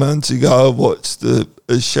few months ago I watched a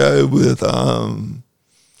show with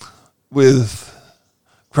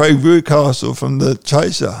Craig Rucastle from the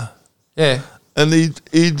Chaser. Yeah. And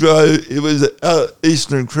he drove. It was at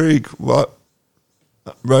Eastern Creek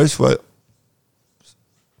Raceway.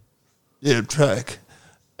 Track,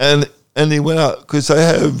 and he went out because they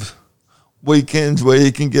have weekends where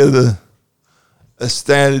you can get a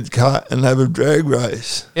standard car and have a drag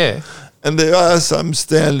race. Yeah. And there are some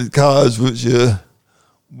standard cars which are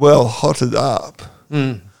well hotted up,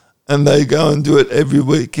 and they go and do it every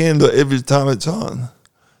weekend or every time it's on.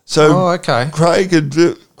 So okay. Craig had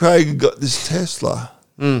got this Tesla,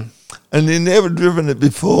 and he'd never driven it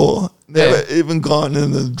before, never even gone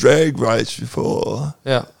in a drag race before.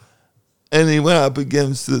 Yeah. And he went up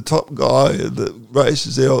against the top guy that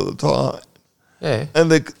races there all the time. Yeah. And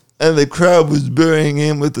the crowd was booing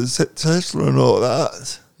him with the Tesla and all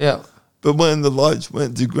that. Yeah. But when the lights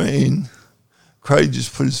went to green, Craig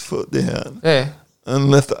just put his foot down. Yeah. And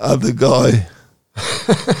left the other guy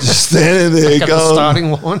just standing there Got going. The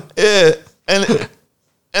starting line. Yeah.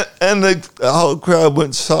 And the whole crowd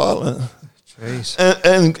went silent. Jeez.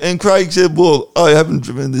 And Craig said, well, I haven't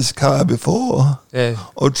driven this car before. Yeah.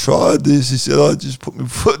 I tried this. He said, I just put my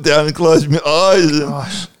foot down and closed my eyes.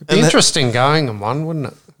 Gosh. It'd be interesting going in one, wouldn't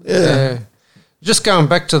it? Yeah. Just going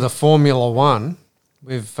back to the Formula One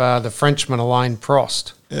with the Frenchman Alain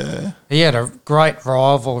Prost. Yeah. He had a great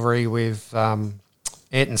rivalry with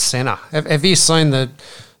Ayrton Senna. Have you seen the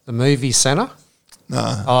movie Senna?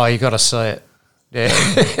 No. Oh, you got to see it. Yeah.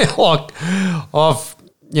 Like,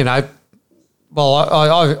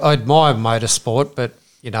 I admire motorsport, but,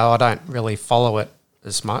 I don't really follow it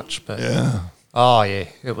as much. But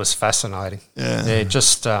it was fascinating. Yeah. Yeah,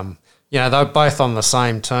 just, they're both on the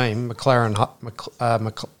same team, McLaren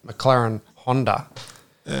Honda.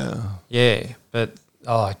 Yeah. Yeah, but,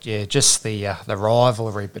 just the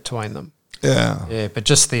rivalry between them. Yeah. Yeah, but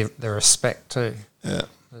just the respect too. Yeah.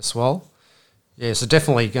 As well. Yeah, so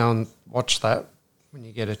definitely go and watch that when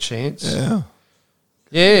you get a chance. Yeah.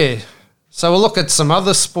 Yeah. So we'll look at some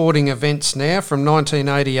other sporting events now from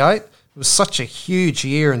 1988. It was such a huge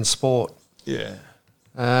year in sport. Yeah.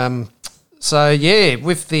 With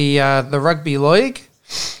the rugby league.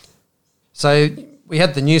 So we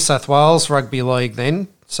had the New South Wales Rugby League then.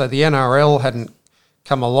 So the NRL hadn't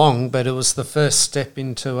come along, but it was the first step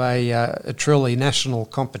into a truly national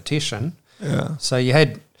competition. Yeah. So you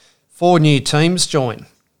had 4 new teams join.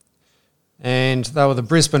 And they were the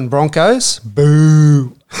Brisbane Broncos.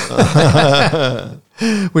 Boo!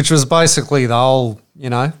 Which was basically the whole,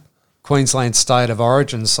 Queensland State of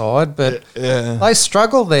Origin side. But they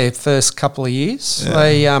struggled their first couple of years.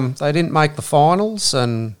 Yeah. They didn't make the finals.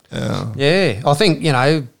 And, I think,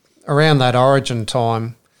 around that Origin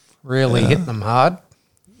time really hit them hard.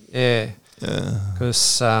 Yeah. Yeah.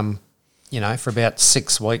 Because, for about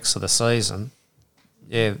 6 weeks of the season,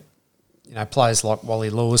 players like Wally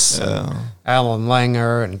Lewis and Alan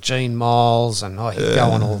Langer and Gene Miles and you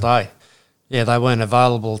go on all day. Yeah, they weren't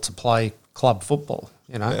available to play club football,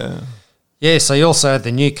 Yeah, so you also had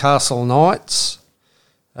the Newcastle Knights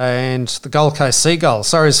and the Gold Coast Seagulls.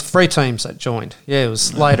 So it was 3 teams that joined. Yeah, it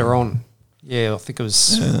was later on. Yeah, I think it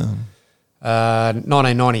was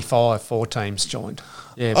 1995, 4 teams joined.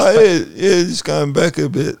 Yeah, just going back a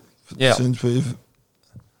bit since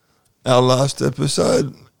our last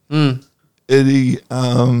episode. Eddie.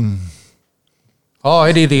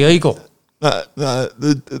 Eddie the Eagle. No,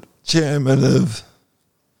 the chairman of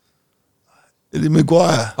Eddie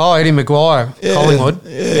Maguire. Oh, Eddie Maguire, Collingwood.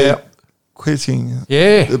 Yeah. Quitting.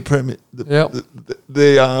 Yeah. The premier. Being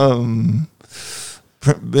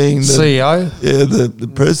the CEO. Yeah, the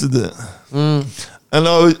president. And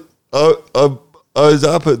I was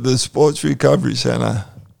up at the Sports Recovery Centre.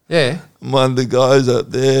 Yeah. One of the guys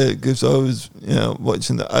up there, because I was,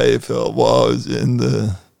 watching the AFL while I was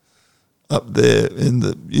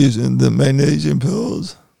using the magnesium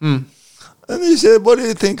pills. And he said, what do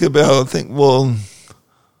you think about it? I think, well,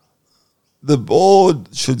 the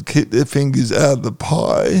board should keep their fingers out of the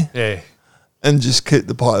pie. Yeah. And just keep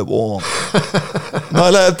the pie warm.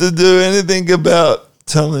 Not have to do anything about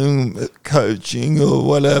telling them coaching or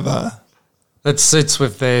whatever. It sits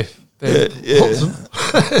with their yeah,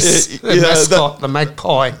 mascot, the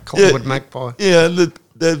magpie, Collingwood magpie. Yeah,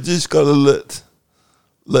 they've just got to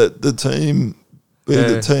let the team be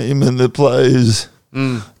the team and the players,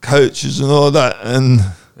 coaches and all that. And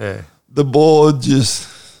the board just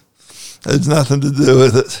has nothing to do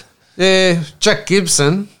with it. Yeah, Jack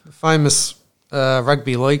Gibson, the famous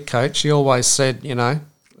rugby league coach, he always said,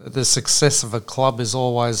 the success of a club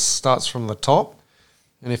always starts from the top.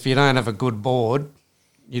 And if you don't have a good board,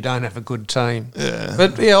 you don't have a good team. Yeah.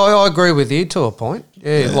 But, I agree with you to a point.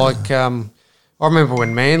 Yeah. Like I remember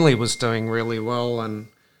when Manly was doing really well and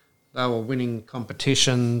they were winning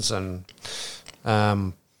competitions and,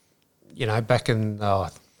 back in,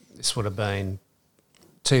 this would have been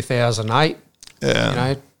 2008,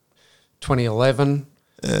 2011.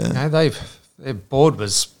 Yeah. Their board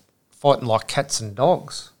was fighting like cats and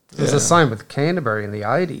dogs. It was the same with Canterbury in the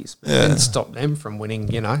 80s. But it didn't stop them from winning,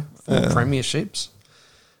 4 premierships.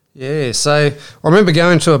 Yeah, so I remember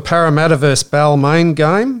going to a Parramatta versus Balmain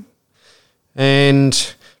game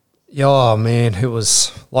and, it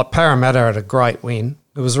was like Parramatta had a great win.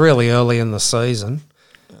 It was really early in the season,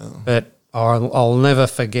 but I'll never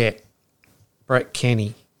forget Brett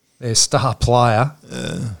Kenny, their star player,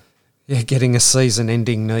 getting a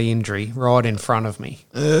season-ending knee injury right in front of me.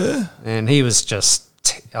 And he was just,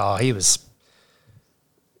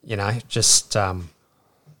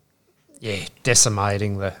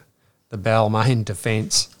 decimating the Balmain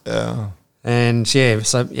defence. Yeah. And,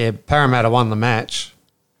 Parramatta won the match.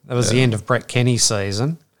 That was the end of Brett Kenny's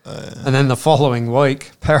season. And then the following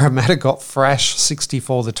week, Parramatta got thrashed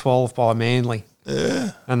 64-12 by Manly.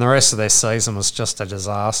 Yeah. And the rest of their season was just a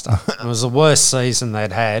disaster. It was the worst season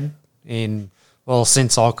they'd had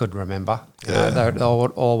since I could remember. They'd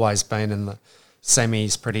always been in the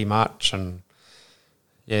semis pretty much. And,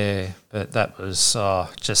 but that was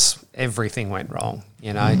just everything went wrong,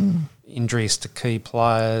 injuries to key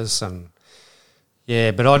players. And,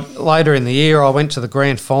 but later in the year I went to the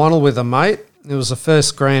grand final with a mate. It was the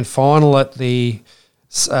first grand final at the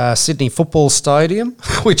Sydney Football Stadium,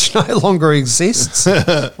 which no longer exists.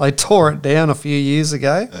 They tore it down a few years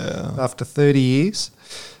ago after 30 years.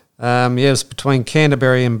 It was between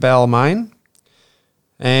Canterbury and Balmain.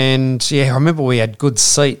 And, I remember we had good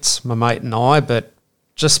seats, my mate and I, but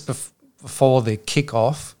just before the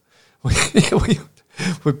kick-off, we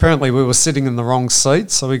were sitting in the wrong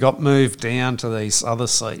seats, so we got moved down to these other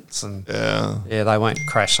seats. And, they went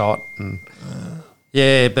crash hot. And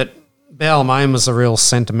but Balmain was a real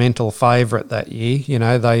sentimental favourite that year.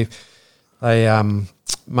 They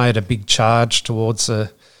made a big charge towards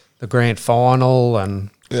the grand final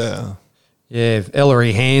and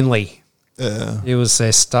Ellery Hanley. Yeah. He was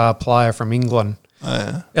their star player from England.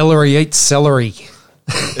 Ellery eats celery.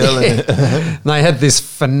 They had this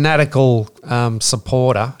fanatical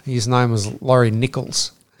supporter. His name was Laurie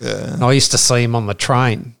Nichols. Yeah. And I used to see him on the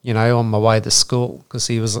train, on my way to school because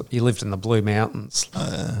he lived in the Blue Mountains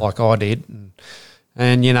like I did.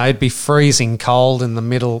 And it'd be freezing cold in the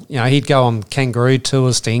middle. He'd go on kangaroo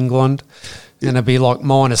tours to England and it'd be like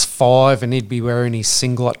 -5 and he'd be wearing his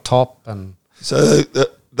singlet top. And so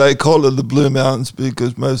they call it the Blue Mountains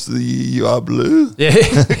because most of the year you are blue?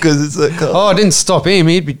 Yeah. Because it's that cold. Oh, it didn't stop him.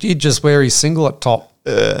 He'd just wear his singlet top.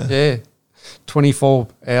 Yeah. 24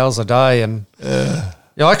 hours a day. And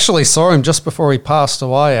I actually saw him just before he passed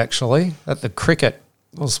away, actually, at the cricket.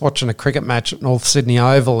 I was watching a cricket match at North Sydney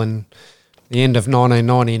Oval in the end of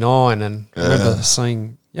 1999 and I remember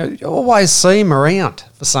seeing, you always see him around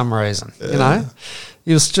for some reason,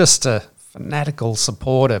 He was just a fanatical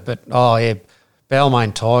supporter, but,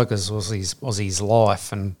 Balmain Tigers was his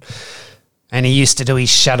life and he used to do his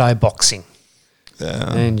shadow boxing.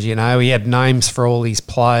 Yeah. And, he had names for all these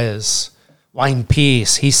players. Wayne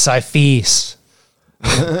Pearce, he's so fierce.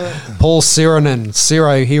 Paul Siranen,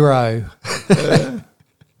 Ciro Hero.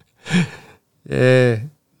 Yeah.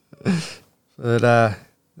 But,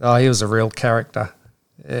 he was a real character.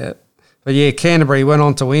 Yeah. But, Canterbury went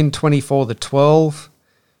on to win 24-12.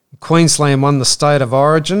 Queensland won the State of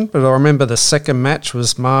Origin, but I remember the second match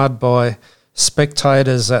was marred by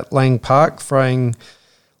spectators at Lang Park throwing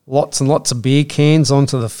lots and lots of beer cans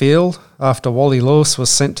onto the field after Wally Lewis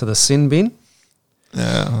was sent to the sin bin.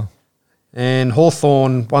 Yeah. And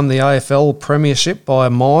Hawthorn won the AFL Premiership by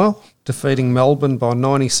a mile, defeating Melbourne by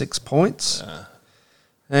 96 points. Yeah.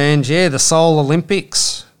 And, the Seoul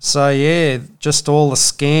Olympics. So, just all the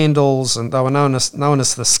scandals, and they were known as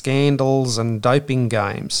the scandals and doping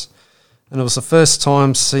games. And it was the first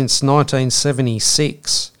time since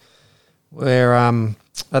 1976 where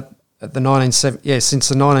since the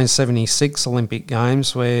 1976 Olympic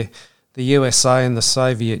Games where the USA and the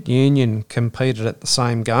Soviet Union competed at the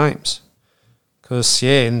same games. Because,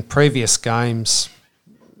 in previous games,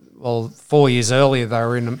 4 years earlier they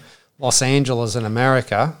were in Los Angeles in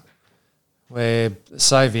America, where the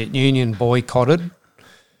Soviet Union boycotted.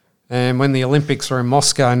 And when the Olympics were in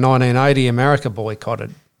Moscow in 1980, America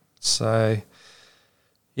boycotted. So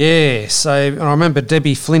I remember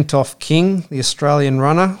Debbie Flintoff-King, the Australian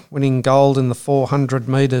runner, winning gold in the 400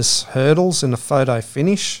 metres hurdles in a photo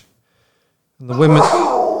finish. And the women...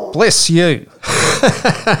 Bless you!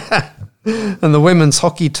 And the women's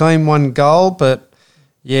hockey team won gold, but,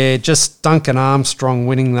 just Duncan Armstrong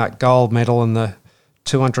winning that gold medal in the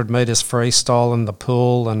 200 metres freestyle in the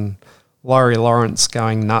pool and Laurie Lawrence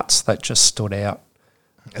going nuts, that just stood out.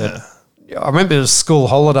 I remember it was school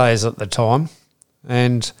holidays at the time,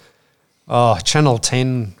 and Channel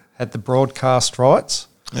 10 had the broadcast rights.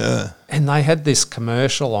 Yeah. And they had this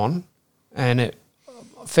commercial on, and it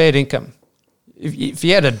fair income. If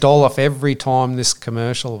you had $1 for every time this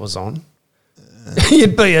commercial was on,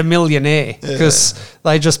 you'd be a millionaire because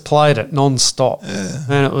they just played it non-stop. Yeah.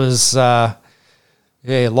 And it was,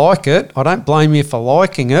 like it. I don't blame you for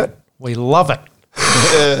liking it. We love it.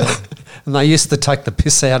 Yeah. And they used to take the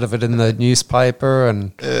piss out of it in the newspaper.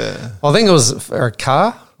 And I think it was for a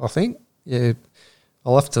car, I think. Yeah.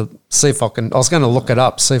 I'll have to see if I can. I was going to look it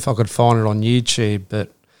up, see if I could find it on YouTube.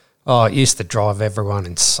 But, it used to drive everyone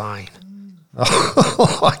insane.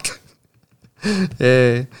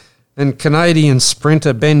 And Canadian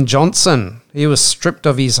sprinter Ben Johnson, he was stripped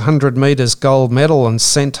of his 100 metres gold medal and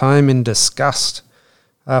sent home in disgust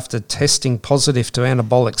after testing positive to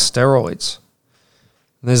anabolic steroids.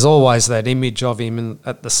 And there's always that image of him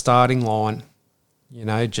at the starting line,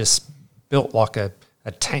 just built like a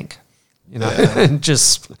tank, and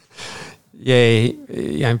just, his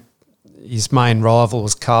main rival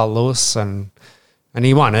was Carl Lewis and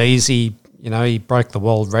he won easy. He broke the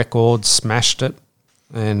world record, smashed it.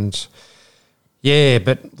 And,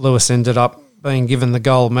 but Lewis ended up being given the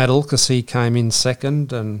gold medal because he came in second.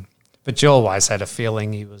 But you always had a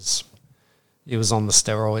feeling he was on the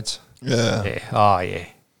steroids. Yeah. Yeah. Oh, yeah.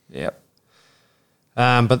 Yep.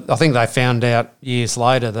 But I think they found out years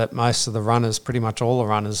later that most of the runners, pretty much all the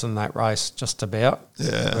runners in that race, just about,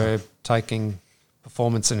 were taking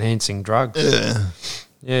performance-enhancing drugs.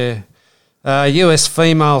 Yeah. US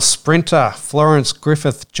female sprinter Florence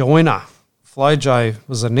Griffith Joyner, Flojo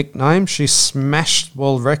was a nickname. She smashed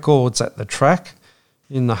world records at the track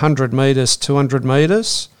in the 100 metres, 200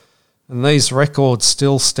 metres, and these records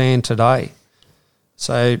still stand today.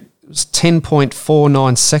 So it was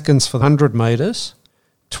 10.49 seconds for the 100 metres,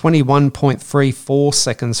 21.34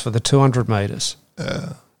 seconds for the 200 metres.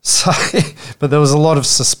 So, but there was a lot of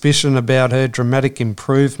suspicion about her dramatic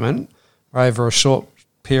improvement over a short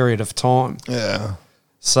period of time. Yeah.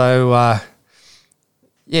 So,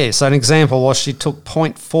 so an example was she took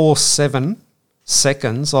 0.47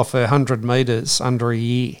 seconds off her 100 metres under a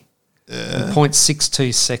year. Yeah. And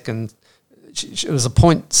 0.62 seconds. It was a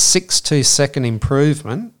 0.62 second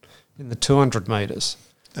improvement in the 200 metres.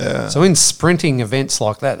 Yeah. So in sprinting events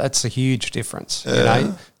like that, that's a huge difference.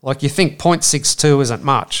 Yeah. Like you think 0.62 isn't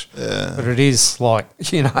much, but it is like,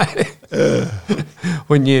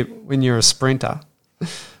 when you're a sprinter.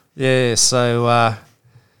 Yeah, so,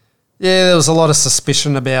 there was a lot of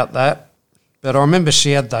suspicion about that. But I remember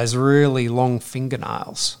she had those really long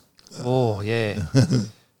fingernails. Oh, yeah.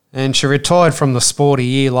 And she retired from the sport a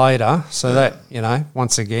year later. So that,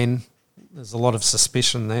 once again, there's a lot of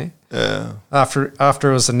suspicion there. Yeah. After it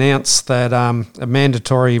was announced that a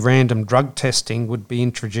mandatory random drug testing would be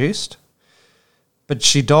introduced. But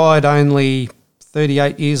she died only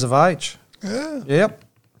 38 years of age. Yeah. Yep.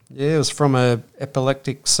 Yeah, it was from a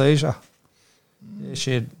epileptic seizure. Yeah,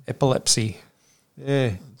 she had epilepsy.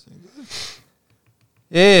 Yeah.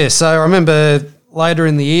 Yeah, so I remember later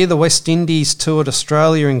in the year, the West Indies toured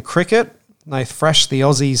Australia in cricket. They thrashed the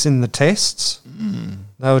Aussies in the tests.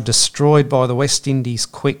 They were destroyed by the West Indies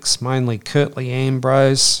quicks, mainly Curtly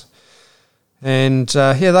Ambrose. And,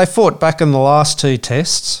 they fought back in the last two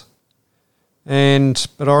tests.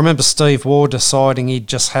 But I remember Steve Waugh deciding he'd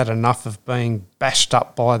just had enough of being bashed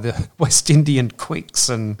up by the West Indian quicks.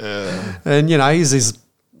 And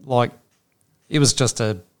he was just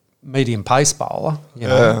a medium pace bowler.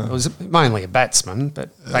 It was mainly a batsman, but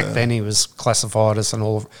back then he was classified as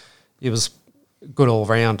he was a good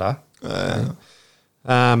all-rounder.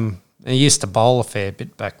 And he used to bowl a fair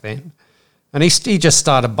bit back then. And he just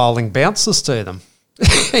started bowling bouncers to them.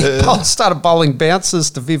 He started bowling bouncers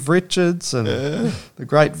to Viv Richards and the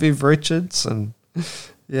great Viv Richards. And,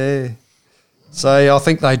 so I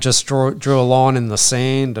think they just drew a line in the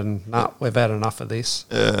sand and, we've had enough of this.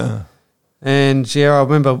 Yeah. And, I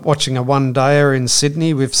remember watching a one-dayer in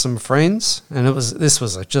Sydney with some friends, and this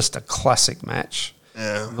was just a classic match.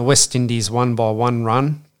 Yeah. The West Indies won by 1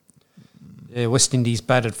 run. Yeah, West Indies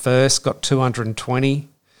batted first, got 220.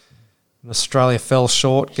 And Australia fell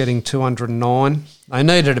short, getting 209. They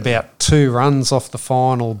needed about 2 runs off the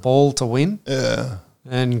final ball to win. Yeah.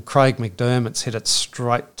 And Craig McDermott's hit it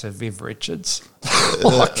straight to Viv Richards.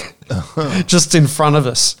 Just in front of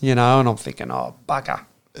us, and I'm thinking, oh, bugger.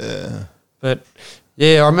 Yeah. But,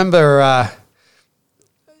 I remember, have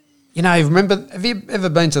you ever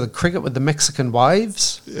been to the cricket with the Mexican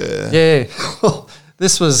waves? Yeah. Yeah.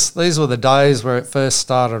 These were the days where it first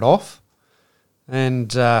started off.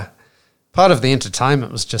 And part of the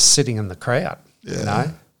entertainment was just sitting in the crowd,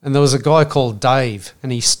 And there was a guy called Dave,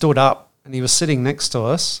 and he stood up, and he was sitting next to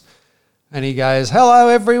us, and he goes, "Hello,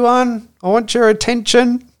 everyone. I want your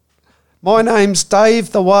attention. My name's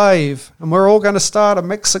Dave the Wave, and we're all going to start a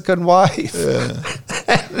Mexican wave."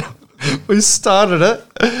 Yeah. We started it,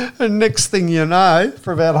 and next thing you know,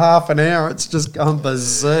 for about half an hour, it's just gone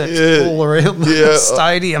berserk all around the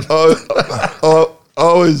stadium. I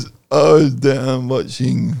was down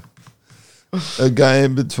watching a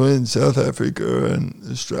game between South Africa and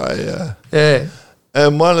Australia. Yeah.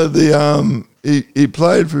 And one of the he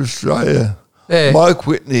played for Australia. Yeah. Mike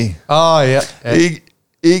Whitney. Oh yeah.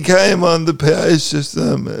 He came on the PA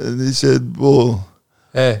system and he said, "Well,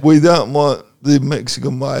 we don't want the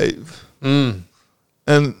Mexican wave." Mm.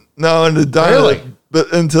 And no one had done it.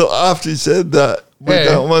 But until after he said that, we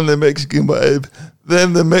don't want the Mexican wave,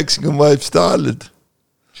 then the Mexican wave started.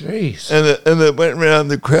 Jeez. And it went around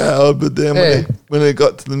the crowd, but then when it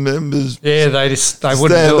got to the members, they wouldn't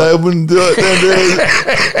do it. They wouldn't do it.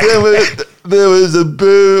 Then there was a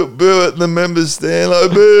boo at the members stand,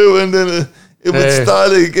 like boo, and then it would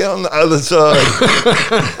start again on the other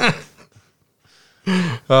side.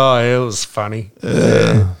 Oh, it was funny.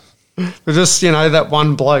 Yeah. But just, that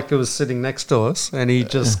one bloke who was sitting next to us, and he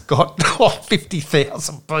just got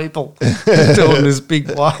 50,000 people doing this big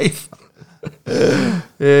wave.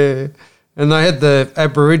 Yeah. And they had the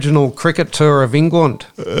Aboriginal Cricket Tour of England.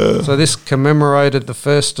 So this commemorated the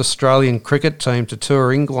first Australian cricket team to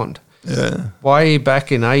tour England. Yeah. Way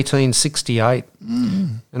back in 1868.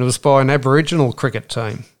 And it was by an Aboriginal cricket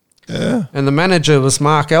team. Yeah. And the manager was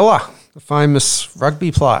Mark Ella, the famous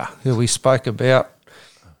rugby player who we spoke about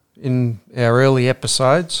in our early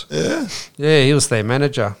episodes. Yeah. Yeah, he was their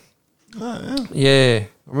manager. Oh, yeah. Yeah.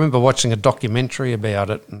 I remember watching a documentary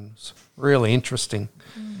about it, and it was really interesting.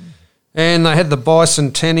 And they had the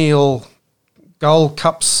Bicentennial Gold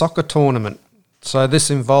Cup soccer tournament. So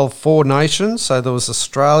this involved 4 nations. So there was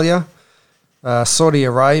Australia, Saudi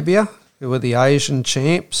Arabia, who were the Asian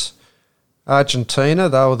champs, Argentina,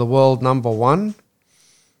 they were the world number 1.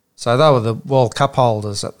 So they were the World Cup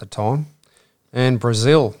holders at the time, and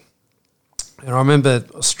Brazil. And I remember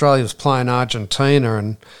Australia was playing Argentina,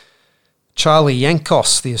 and Charlie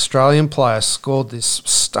Yankos, the Australian player, scored this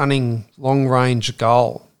stunning long-range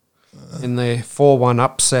goal in their 4-1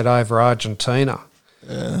 upset over Argentina.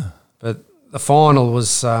 Yeah. But the final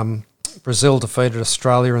was Brazil defeated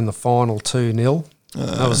Australia in the final 2-0.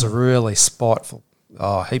 That was a really spiteful,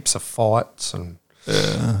 heaps of fights. And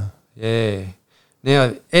yeah.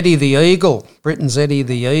 Now, Eddie the Eagle, Britain's Eddie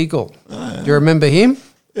the Eagle. Do you remember him?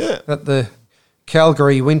 Yeah. At the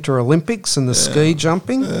Calgary Winter Olympics and the ski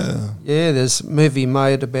jumping. Yeah, there's a movie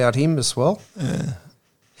made about him as well.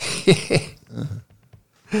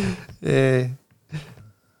 Yeah.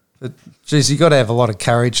 But, geez, you got to have a lot of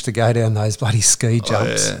courage to go down those bloody ski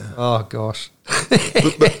jumps. Oh gosh.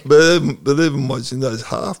 but even watching those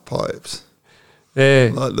half pipes,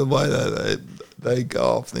 like the way they go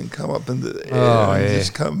off and come up into the air and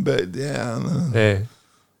just come back down.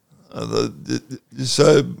 You're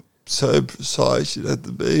so precise you'd have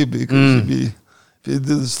to be, because if you did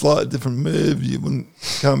a slight different move, you wouldn't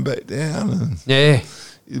come back down and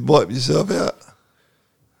you'd wipe yourself out.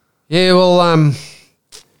 Yeah, well,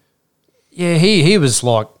 he was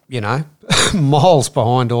like, miles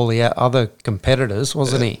behind all the other competitors,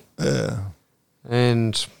 wasn't he? Yeah.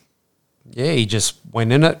 And, he just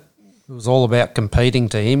went in it. It was all about competing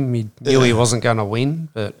to him. He knew he wasn't going to win,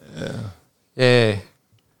 but yeah,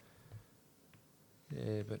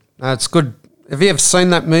 but no, it's good. Have you ever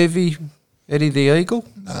seen that movie, Eddie the Eagle?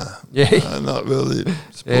 Nah. Yeah. No, not really.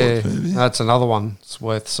 Sports movie. That's another one. It's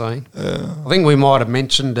worth seeing. Yeah. I think we might have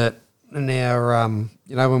mentioned it in our,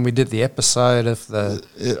 when we did the episode of the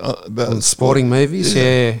about sporting movies.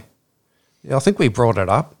 Yeah, I think we brought it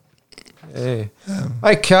up. Yeah.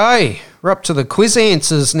 Okay, we're up to the quiz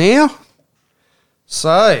answers now.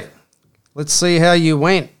 So, let's see how you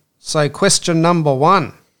went. So, question number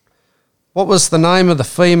 1. What was the name of the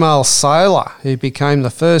female sailor who became the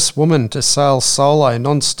first woman to sail solo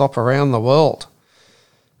non-stop around the world?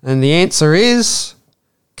 And the answer is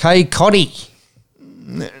Kay Coddy.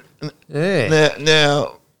 Yeah.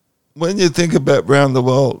 Now, when you think about round the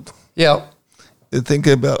world, Yeah. you think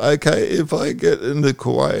about, okay, if I get in the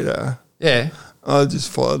equator, I'll just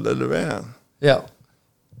follow that around. Yeah.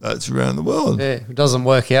 That's around the world. Yeah. It doesn't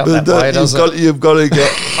work out that way, does it? You've got to go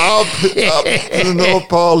up to the North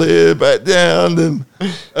Pole here, back down, then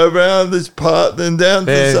around this part, then down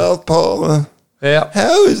to the South Pole. Yeah.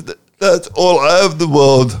 How is that? That's all over the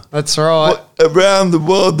world. That's right. Around the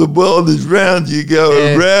world is round. You go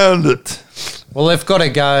around it. Well, they've got to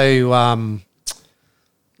go,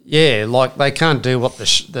 like they can't do what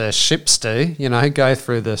the ships do, go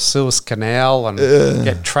through the Suez Canal and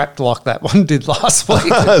get trapped like that one did last week.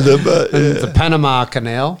 The Panama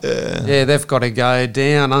Canal. Yeah, they've got to go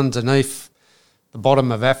down underneath the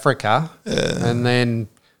bottom of Africa. And then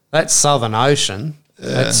that Southern Ocean,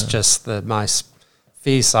 that's just the most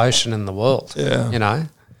fierce ocean in the world.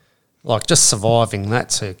 Like just surviving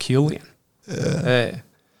that's Herculean.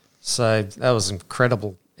 So that was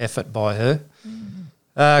incredible effort by her.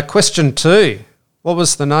 Question 2. What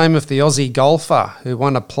was the name of the Aussie golfer who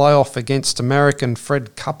won a playoff against American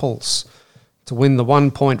Fred Couples to win the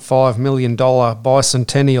 $1.5 million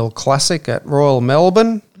Bicentennial Classic at Royal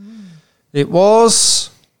Melbourne? It was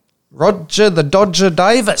Roger the Dodger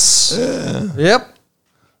Davis. Yep.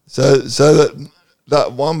 So that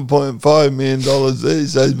 $1.5 million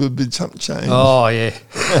these days would be chump change. Oh, yeah.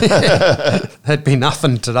 That'd be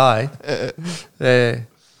nothing today. Yeah.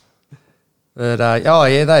 But,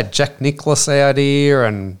 they had Jack Nicklaus out here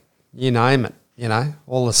and you name it,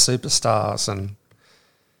 all the superstars. And,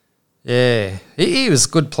 he was a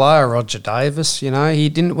good player, Roger Davis, He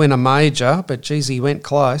didn't win a major, but, geez, he went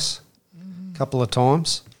close a couple of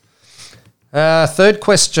times. Third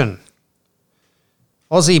question.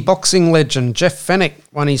 Aussie boxing legend Jeff Fenech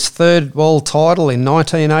won his third world title in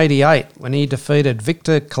 1988 when he defeated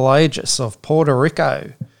Victor Callejas of Puerto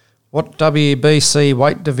Rico. What WBC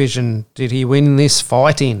weight division did he win this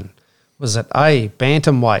fight in? Was it A,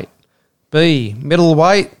 bantamweight, B,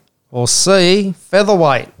 middleweight, or C,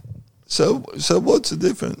 featherweight? So what's the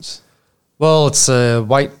difference? Well, it's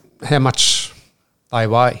weight, how much they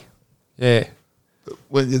weigh. Yeah. But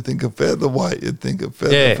when you think of featherweight, you think of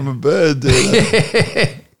feather from a bird. Do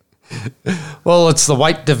you? Well, it's the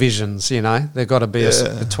weight divisions, They've got to be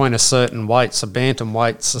between a certain weight. So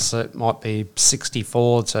bantamweights might be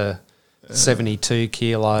 64 to 72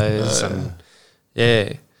 kilos. And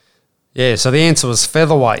so the answer was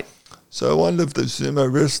featherweight. So I wonder if the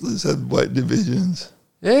sumo wrestlers have weight divisions.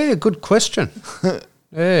 Yeah, good question.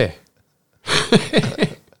 Yeah.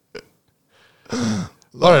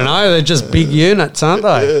 I don't know. They're just big units, aren't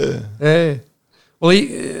they? Yeah. Well,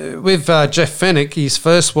 with Jeff Fenech, his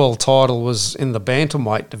first world title was in the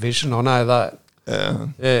bantamweight division. I know that.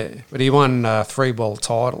 Yeah. But he won 3 world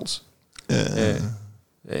titles. Yeah.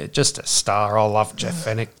 Just a star. I love Jeff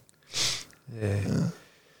Fenech.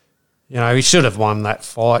 Yeah. He should have won that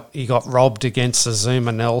fight. He got robbed against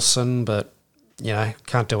Azuma Nelson, but,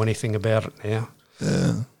 can't do anything about it now.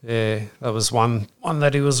 Yeah. That was one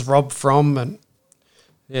that he was robbed from, and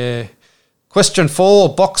yeah. Question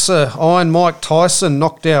 4, boxer Iron Mike Tyson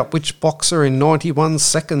knocked out which boxer in 91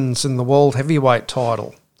 seconds in the world heavyweight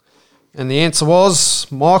title? And the answer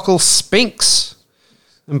was Michael Spinks.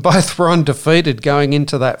 And both were undefeated going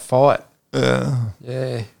into that fight.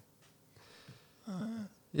 Yeah.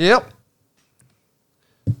 Yep.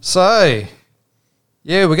 So,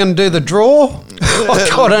 we're going to do the draw.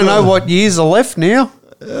 I don't know what years are left now.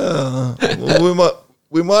 Yeah. Well,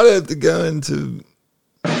 we might have to go into...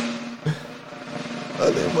 I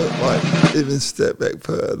think we might even step back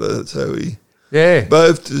further so we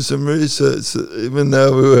both do some research, even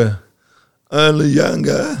though we were only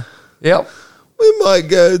younger. Yep. We might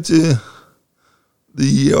go to the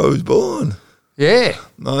year I was born. Yeah.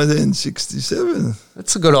 1967.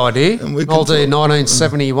 That's a good idea. And I'll do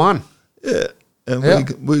 1971. Yeah. And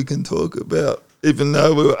we can talk about, even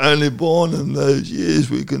though we were only born in those years,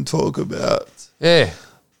 we can talk about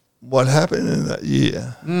what happened in that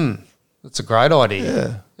year. That's a great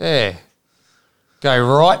idea. Yeah.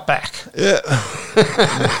 Go right back. Yeah.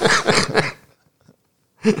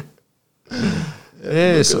 Look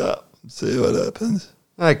it up. See what happens.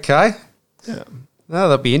 Okay. Yeah. Oh,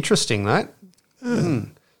 that'd be interesting, that.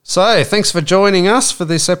 So, thanks for joining us for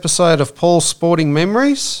this episode of Paul's Sporting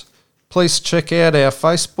Memories. Please check out our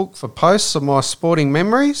Facebook for posts of my sporting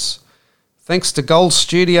memories. Thanks to Gold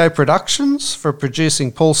Studio Productions for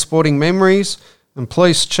producing Paul's Sporting Memories. And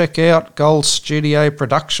please check out Gold Studio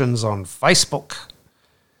Productions on Facebook.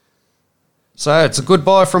 So, it's a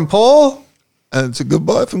goodbye from Paul. And it's a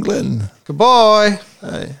goodbye from Glenn. Goodbye.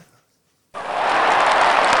 Hey.